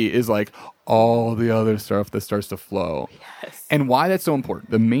may be, is like all the other stuff that starts to flow. Yes. And why that's so important,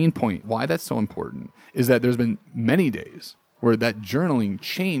 the main point, why that's so important is that there's been many days where that journaling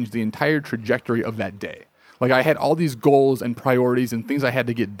changed the entire trajectory of that day. Like I had all these goals and priorities and things I had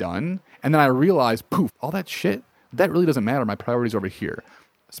to get done. And then I realized, poof, all that shit, that really doesn't matter. My priority's over here.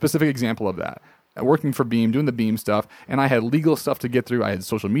 Specific example of that. Working for Beam, doing the Beam stuff, and I had legal stuff to get through. I had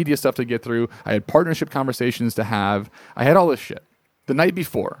social media stuff to get through. I had partnership conversations to have. I had all this shit. The night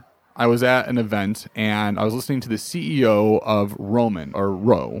before, I was at an event, and I was listening to the CEO of Roman, or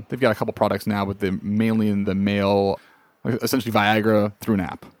Ro. They've got a couple products now, but they're mainly in the male, essentially Viagra through an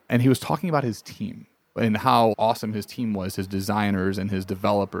app. And he was talking about his team and how awesome his team was, his designers and his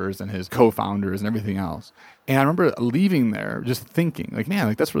developers and his co-founders and everything else. And I remember leaving there just thinking, like, man,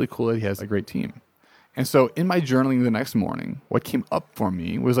 like that's really cool that he has a great team. And so in my journaling the next morning, what came up for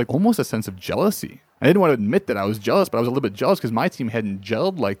me was like almost a sense of jealousy. I didn't want to admit that I was jealous, but I was a little bit jealous because my team hadn't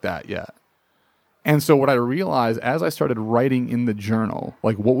gelled like that yet. And so what I realized as I started writing in the journal,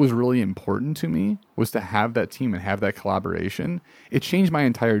 like what was really important to me was to have that team and have that collaboration. It changed my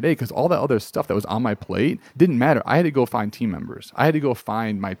entire day because all that other stuff that was on my plate didn't matter. I had to go find team members. I had to go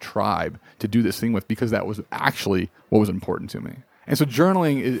find my tribe to do this thing with because that was actually what was important to me. And so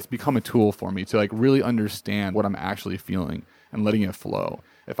journaling has become a tool for me to like really understand what I'm actually feeling and letting it flow.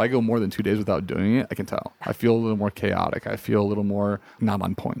 If I go more than 2 days without doing it, I can tell. I feel a little more chaotic. I feel a little more not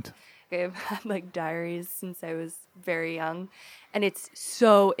on point. I've had like diaries since I was very young, and it's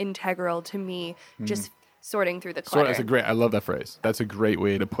so integral to me just sorting through the clutter. I love that phrase. That's a great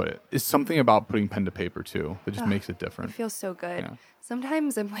way to put it. It's something about putting pen to paper too that just makes it different. It feels so good. Yeah.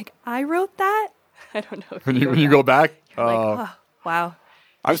 Sometimes I'm like, I wrote that? I don't know. If When you go back, You're like, oh, wow.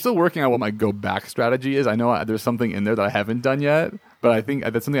 I'm still working on what my go back strategy is. I know there's something in there that I haven't done yet, but I think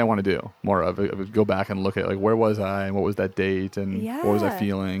that's something I want to do more of. Go back and look at like where was I and what was that date and what was I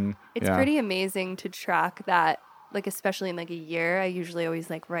feeling. It's pretty amazing to track that, like especially in like a year. I usually always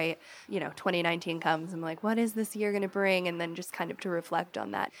like write, 2019 comes. I'm like, what is this year going to bring? And then just kind of to reflect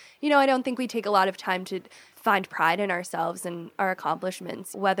on that. I don't think we take a lot of time to find pride in ourselves and our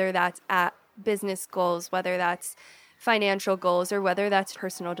accomplishments, whether that's at business goals, whether that's financial goals, or whether that's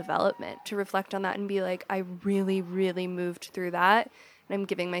personal development, to reflect on that and be like, I really, really moved through that. And I'm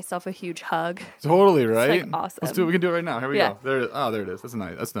giving myself a huge hug. Totally, right? It's like awesome. Let's do it. We can do it right now. Here we go. There it is. That's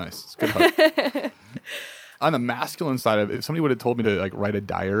nice. That's nice. It's a good hug. On the masculine side of it, if somebody would have told me to like write a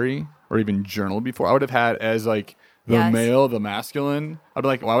diary or even journal before, I would have had as like the male, the masculine. I'd be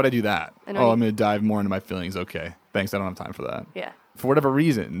like, why would I do that? I'm going to dive more into my feelings. Okay. Thanks. I don't have time for that. Yeah. For whatever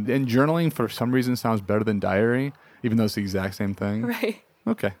reason. And journaling for some reason sounds better than diary, even though it's the exact same thing. Right.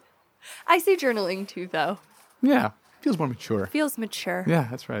 Okay. I see journaling too, though. Yeah. Feels more mature. Feels mature. Yeah,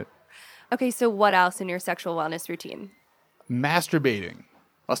 that's right. Okay, so what else in your sexual wellness routine? Masturbating.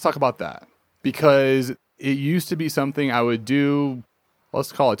 Let's talk about that. Because it used to be something I would do,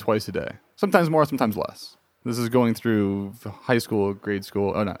 let's call it twice a day. Sometimes more, sometimes less. This is going through high school, grade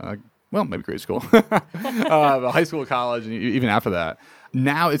school. Oh, no. Well, maybe grade school. High school, college, and even after that.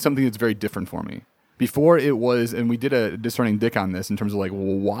 Now it's something that's very different for me. Before it was, and we did a discerning dick on this in terms of like, well,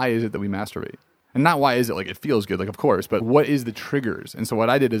 why is it that we masturbate? And not why is it like it feels good, like of course, but what is the triggers? And so what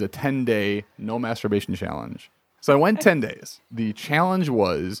I did is a 10-day no masturbation challenge. So I went 10 days. The challenge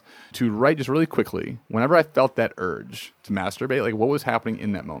was to write just really quickly, whenever I felt that urge to masturbate, like what was happening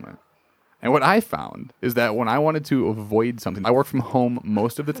in that moment. And what I found is that when I wanted to avoid something, I work from home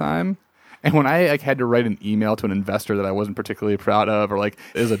most of the time. And when I like had to write an email to an investor that I wasn't particularly proud of, or like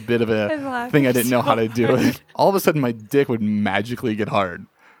it was a bit of a thing I didn't know how to do it, all of a sudden my dick would magically get hard.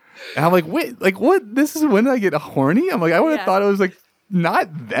 And I'm like, wait, like what? This is when I get horny? I'm like, I would have thought it was like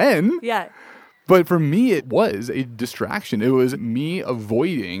not then. Yeah. But for me, it was a distraction. It was me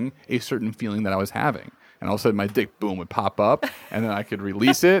avoiding a certain feeling that I was having. And all of a sudden my dick, boom, would pop up, and then I could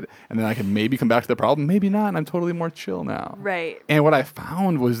release it, and then I could maybe come back to the problem, maybe not, and I'm totally more chill now. Right. And what I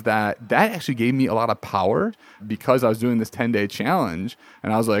found was that actually gave me a lot of power because I was doing this 10-day challenge,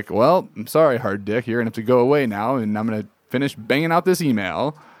 and I was like, well, I'm sorry, hard dick, you're going to have to go away now, and I'm going to finish banging out this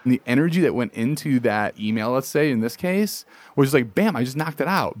email. And the energy that went into that email, let's say, in this case, was like, bam, I just knocked it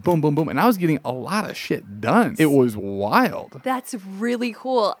out. Boom, boom, boom. And I was getting a lot of shit done. It was wild. That's really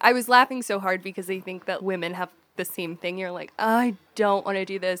cool. I was laughing so hard because I think that women have the same thing. You're like, I don't want to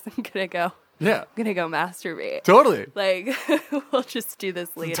do this. I'm going to go. Yeah. I'm gonna go masturbate. Totally. Like, we'll just do this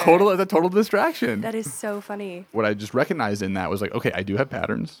later. It's a total distraction. That is so funny. What I just recognized in that was like, okay, I do have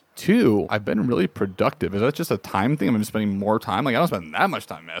patterns. 2, I've been really productive. Is that just a time thing? I'm just spending more time. Like, I don't spend that much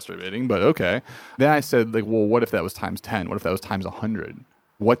time masturbating, but okay. Then I said, like, well, what if that was times 10? What if that was times 100?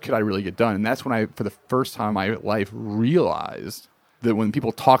 What could I really get done? And that's when I, for the first time in my life, realized that when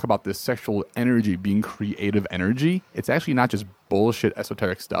people talk about this sexual energy being creative energy, it's actually not just bullshit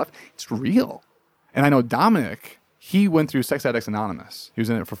esoteric stuff. It's real. And I know Dominic, he went through Sex Addicts Anonymous. He was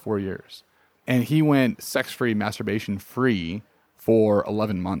in it for 4 years. And he went sex-free, masturbation-free for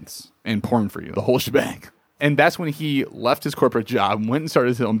 11 months and porn-free, the whole shebang. And that's when he left his corporate job, went and started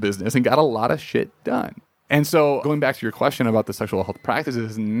his own business, and got a lot of shit done. And so going back to your question about the sexual health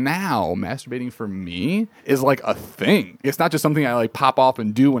practices, now masturbating for me is like a thing. It's not just something I like pop off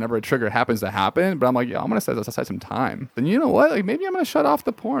and do whenever a trigger happens to happen, but I'm like, yeah, I'm going to set aside some time. Then you know what? Like maybe I'm going to shut off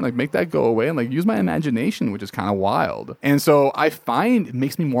the porn, like make that go away and like use my imagination, which is kind of wild. And so I find it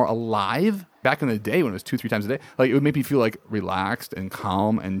makes me more alive. Back in the day when it was 2-3 times a day, like it would make me feel like relaxed and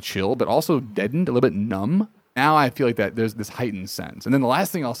calm and chill, but also deadened, a little bit numb. Now I feel like that there's this heightened sense. And then the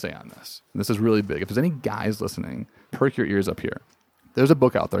last thing I'll say on this, and this is really big, if there's any guys listening, perk your ears up here. There's a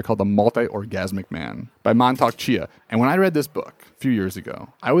book out there called The Multi-Orgasmic Man by Montauk Chia. And when I read this book a few years ago,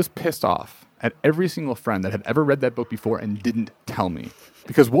 I was pissed off at every single friend that had ever read that book before and didn't tell me.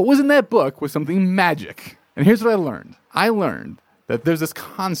 Because what was in that book was something magic. And here's what I learned. I learned that there's this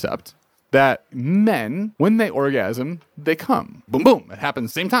concept that men, when they orgasm, they come. Boom, boom. It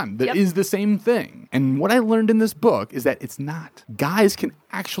happens at the same time. That is the same thing. And what I learned in this book is that it's not. Guys can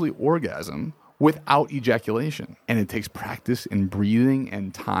actually orgasm without ejaculation. And it takes practice and breathing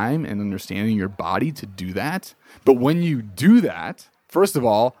and time and understanding your body to do that. But when you do that, first of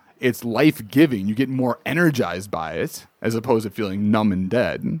all, it's life-giving. You get more energized by it as opposed to feeling numb and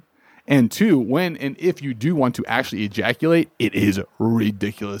dead. And 2, when and if you do want to actually ejaculate, it is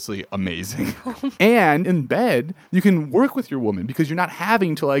ridiculously amazing. And in bed, you can work with your woman because you're not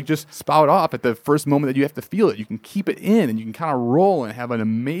having to like just spout off at the first moment that you have to feel it. You can keep it in and you can kind of roll and have an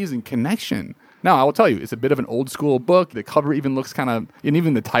amazing connection. Now, I will tell you, it's a bit of an old school book. The cover even looks kind of, and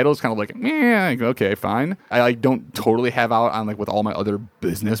even the title is kind of like, okay, fine. I like don't totally have out on like with all my other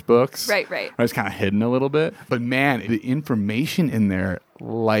business books. Right. It's kind of hidden a little bit. But man, the information in there,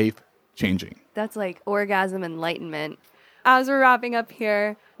 life-changing. That's like orgasm enlightenment. As we're wrapping up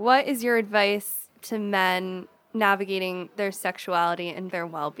here, what is your advice to men navigating their sexuality and their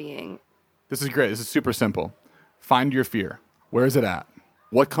well-being? This is great. This is super simple. Find your fear. Where is it at?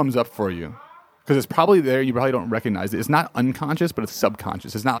 What comes up for you? Because it's probably there. You probably don't recognize it. It's not unconscious, but it's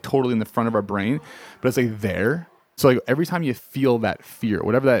subconscious. It's not totally in the front of our brain, but it's like there. So like every time you feel that fear,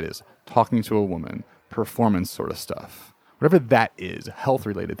 whatever that is, talking to a woman, performance sort of stuff, whatever that is, health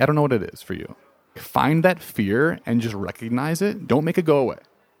related, I don't know what it is for you. Find that fear and just recognize it. Don't make it go away.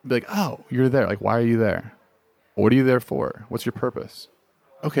 Be like, oh, you're there. Like, why are you there? What are you there for? What's your purpose?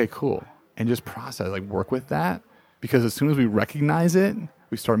 Okay, cool. And just process, like work with that. Because as soon as we recognize it,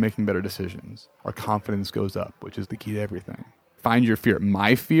 we start making better decisions. Our confidence goes up, which is the key to everything. Find your fear.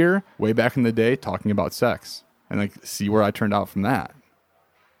 My fear, way back in the day, talking about sex. And like, see where I turned out from that.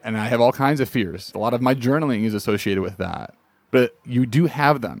 And I have all kinds of fears. A lot of my journaling is associated with that. But you do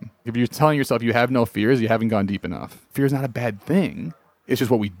have them. If you're telling yourself you have no fears, you haven't gone deep enough. Fear is not a bad thing. It's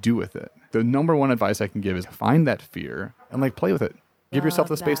just what we do with it. The number one advice I can give is find that fear and like play with it. Give yourself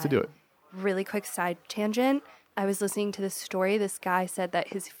the space to do it. Really quick side tangent. I was listening to this story. This guy said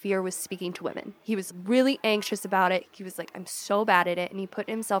that his fear was speaking to women. He was really anxious about it. He was like, I'm so bad at it. And he put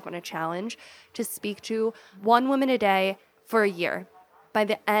himself on a challenge to speak to one woman a day for a year. By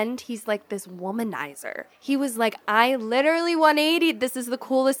the end, he's like this womanizer. He was like, I literally 180'd. This is the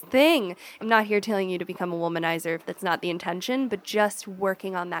coolest thing. I'm not here telling you to become a womanizer if that's not the intention, but just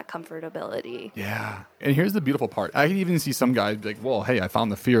working on that comfortability. Yeah. And here's the beautiful part. I can even see some guys be like, well, hey, I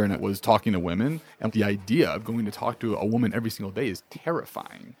found the fear and it was talking to women. And the idea of going to talk to a woman every single day is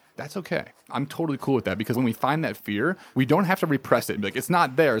terrifying. That's okay. I'm totally cool with that because when we find that fear, we don't have to repress it and be like, it's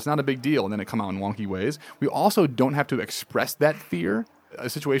not there. It's not a big deal. And then it come out in wonky ways. We also don't have to express that fear. A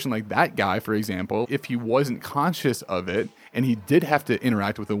situation like that guy, for example, if he wasn't conscious of it and he did have to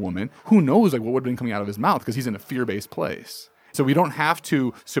interact with a woman, who knows like what would have been coming out of his mouth because he's in a fear-based place. So we don't have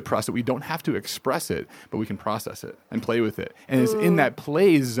to suppress it. We don't have to express it, but we can process it and play with it. And it's in that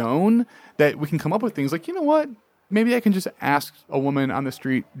play zone that we can come up with things like, you know what? Maybe I can just ask a woman on the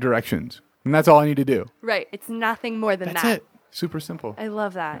street directions. And that's all I need to do. Right. It's nothing more than That's that. it. Super simple. I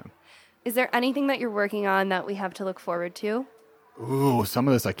love that. Yeah. Is there anything that you're working on that we have to look forward to? Ooh, some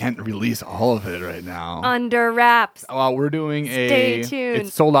of this I can't release all of it right now. Under wraps. We're doing Stay tuned.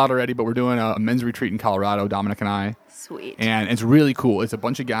 It's sold out already, but we're doing a men's retreat in Colorado, Dominic and I. Sweet. And it's really cool. It's a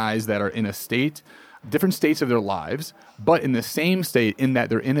bunch of guys that are in a state, different states of their lives, but in the same state in that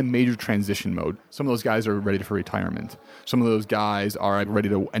they're in a major transition mode. Some of those guys are ready for retirement. Some of those guys are ready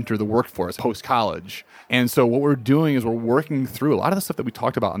to enter the workforce post-college. And so what we're doing is we're working through a lot of the stuff that we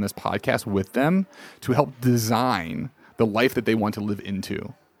talked about on this podcast with them to help design the life that they want to live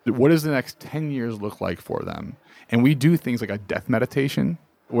into. What does the next 10 years look like for them? And we do things like a death meditation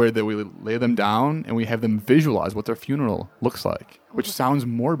where we lay them down and we have them visualize what their funeral looks like, which sounds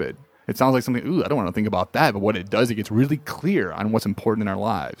morbid. It sounds like something, I don't want to think about that. But what it does, it gets really clear on what's important in our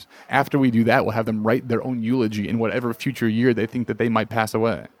lives. After we do that, we'll have them write their own eulogy in whatever future year they think that they might pass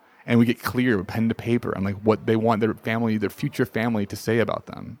away. And we get clear with pen to paper on like what they want their family, their future family to say about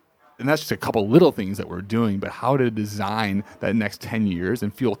them. And that's just a couple little things that we're doing, but how to design that next 10 years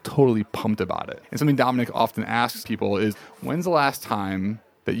and feel totally pumped about it. And something Dominic often asks people is, when's the last time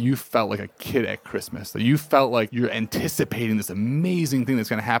that you felt like a kid at Christmas, that you felt like you're anticipating this amazing thing that's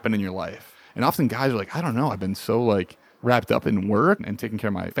going to happen in your life? And often guys are like, I don't know, I've been so like wrapped up in work and taking care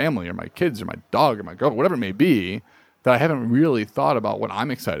of my family or my kids or my dog or my girlfriend, whatever it may be, that I haven't really thought about what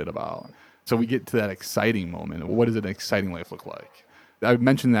I'm excited about. So we get to that exciting moment. What does an exciting life look like? I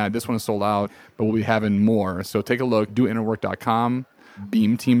mentioned that this one is sold out, but we'll be having more. So take a look, doinnerwork.com.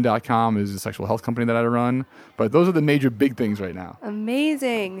 Beamteam.com is a sexual health company that I run. But those are the major big things right now.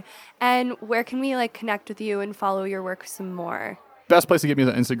 Amazing. And where can we like connect with you and follow your work some more? Best place to get me is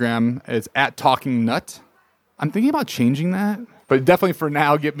on Instagram. It's @TalkingNut. I'm thinking about changing that. But definitely for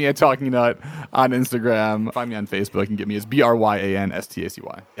now, get me at Talking Nut on Instagram. Find me on Facebook and get me as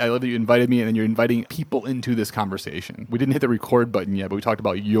BRYANSTACY. I love that you invited me and then you're inviting people into this conversation. We didn't hit the record button yet, but we talked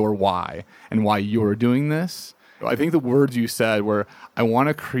about your why and why you're doing this. I think the words you said were, I want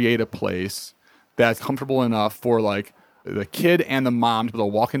to create a place that's comfortable enough for like the kid and the mom to be able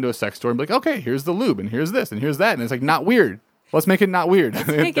to walk into a sex store and be like, okay, here's the lube and here's this and here's that. And it's like not weird. Let's make it not weird. That's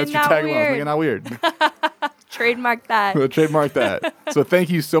your tagline. Let's make it not weird. Trademark that. Trademark that. So thank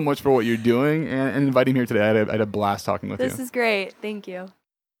you so much for what you're doing and inviting me here today. I had a blast talking with you. This is great. Thank you.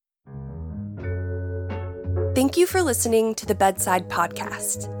 Thank you for listening to the Bedside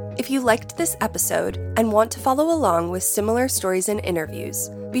Podcast. If you liked this episode and want to follow along with similar stories and interviews,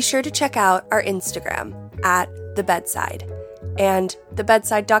 be sure to check out our Instagram @thebedside and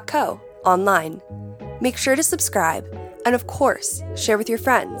thebedside.co online. Make sure to subscribe and, of course, share with your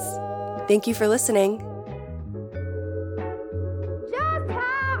friends. Thank you for listening.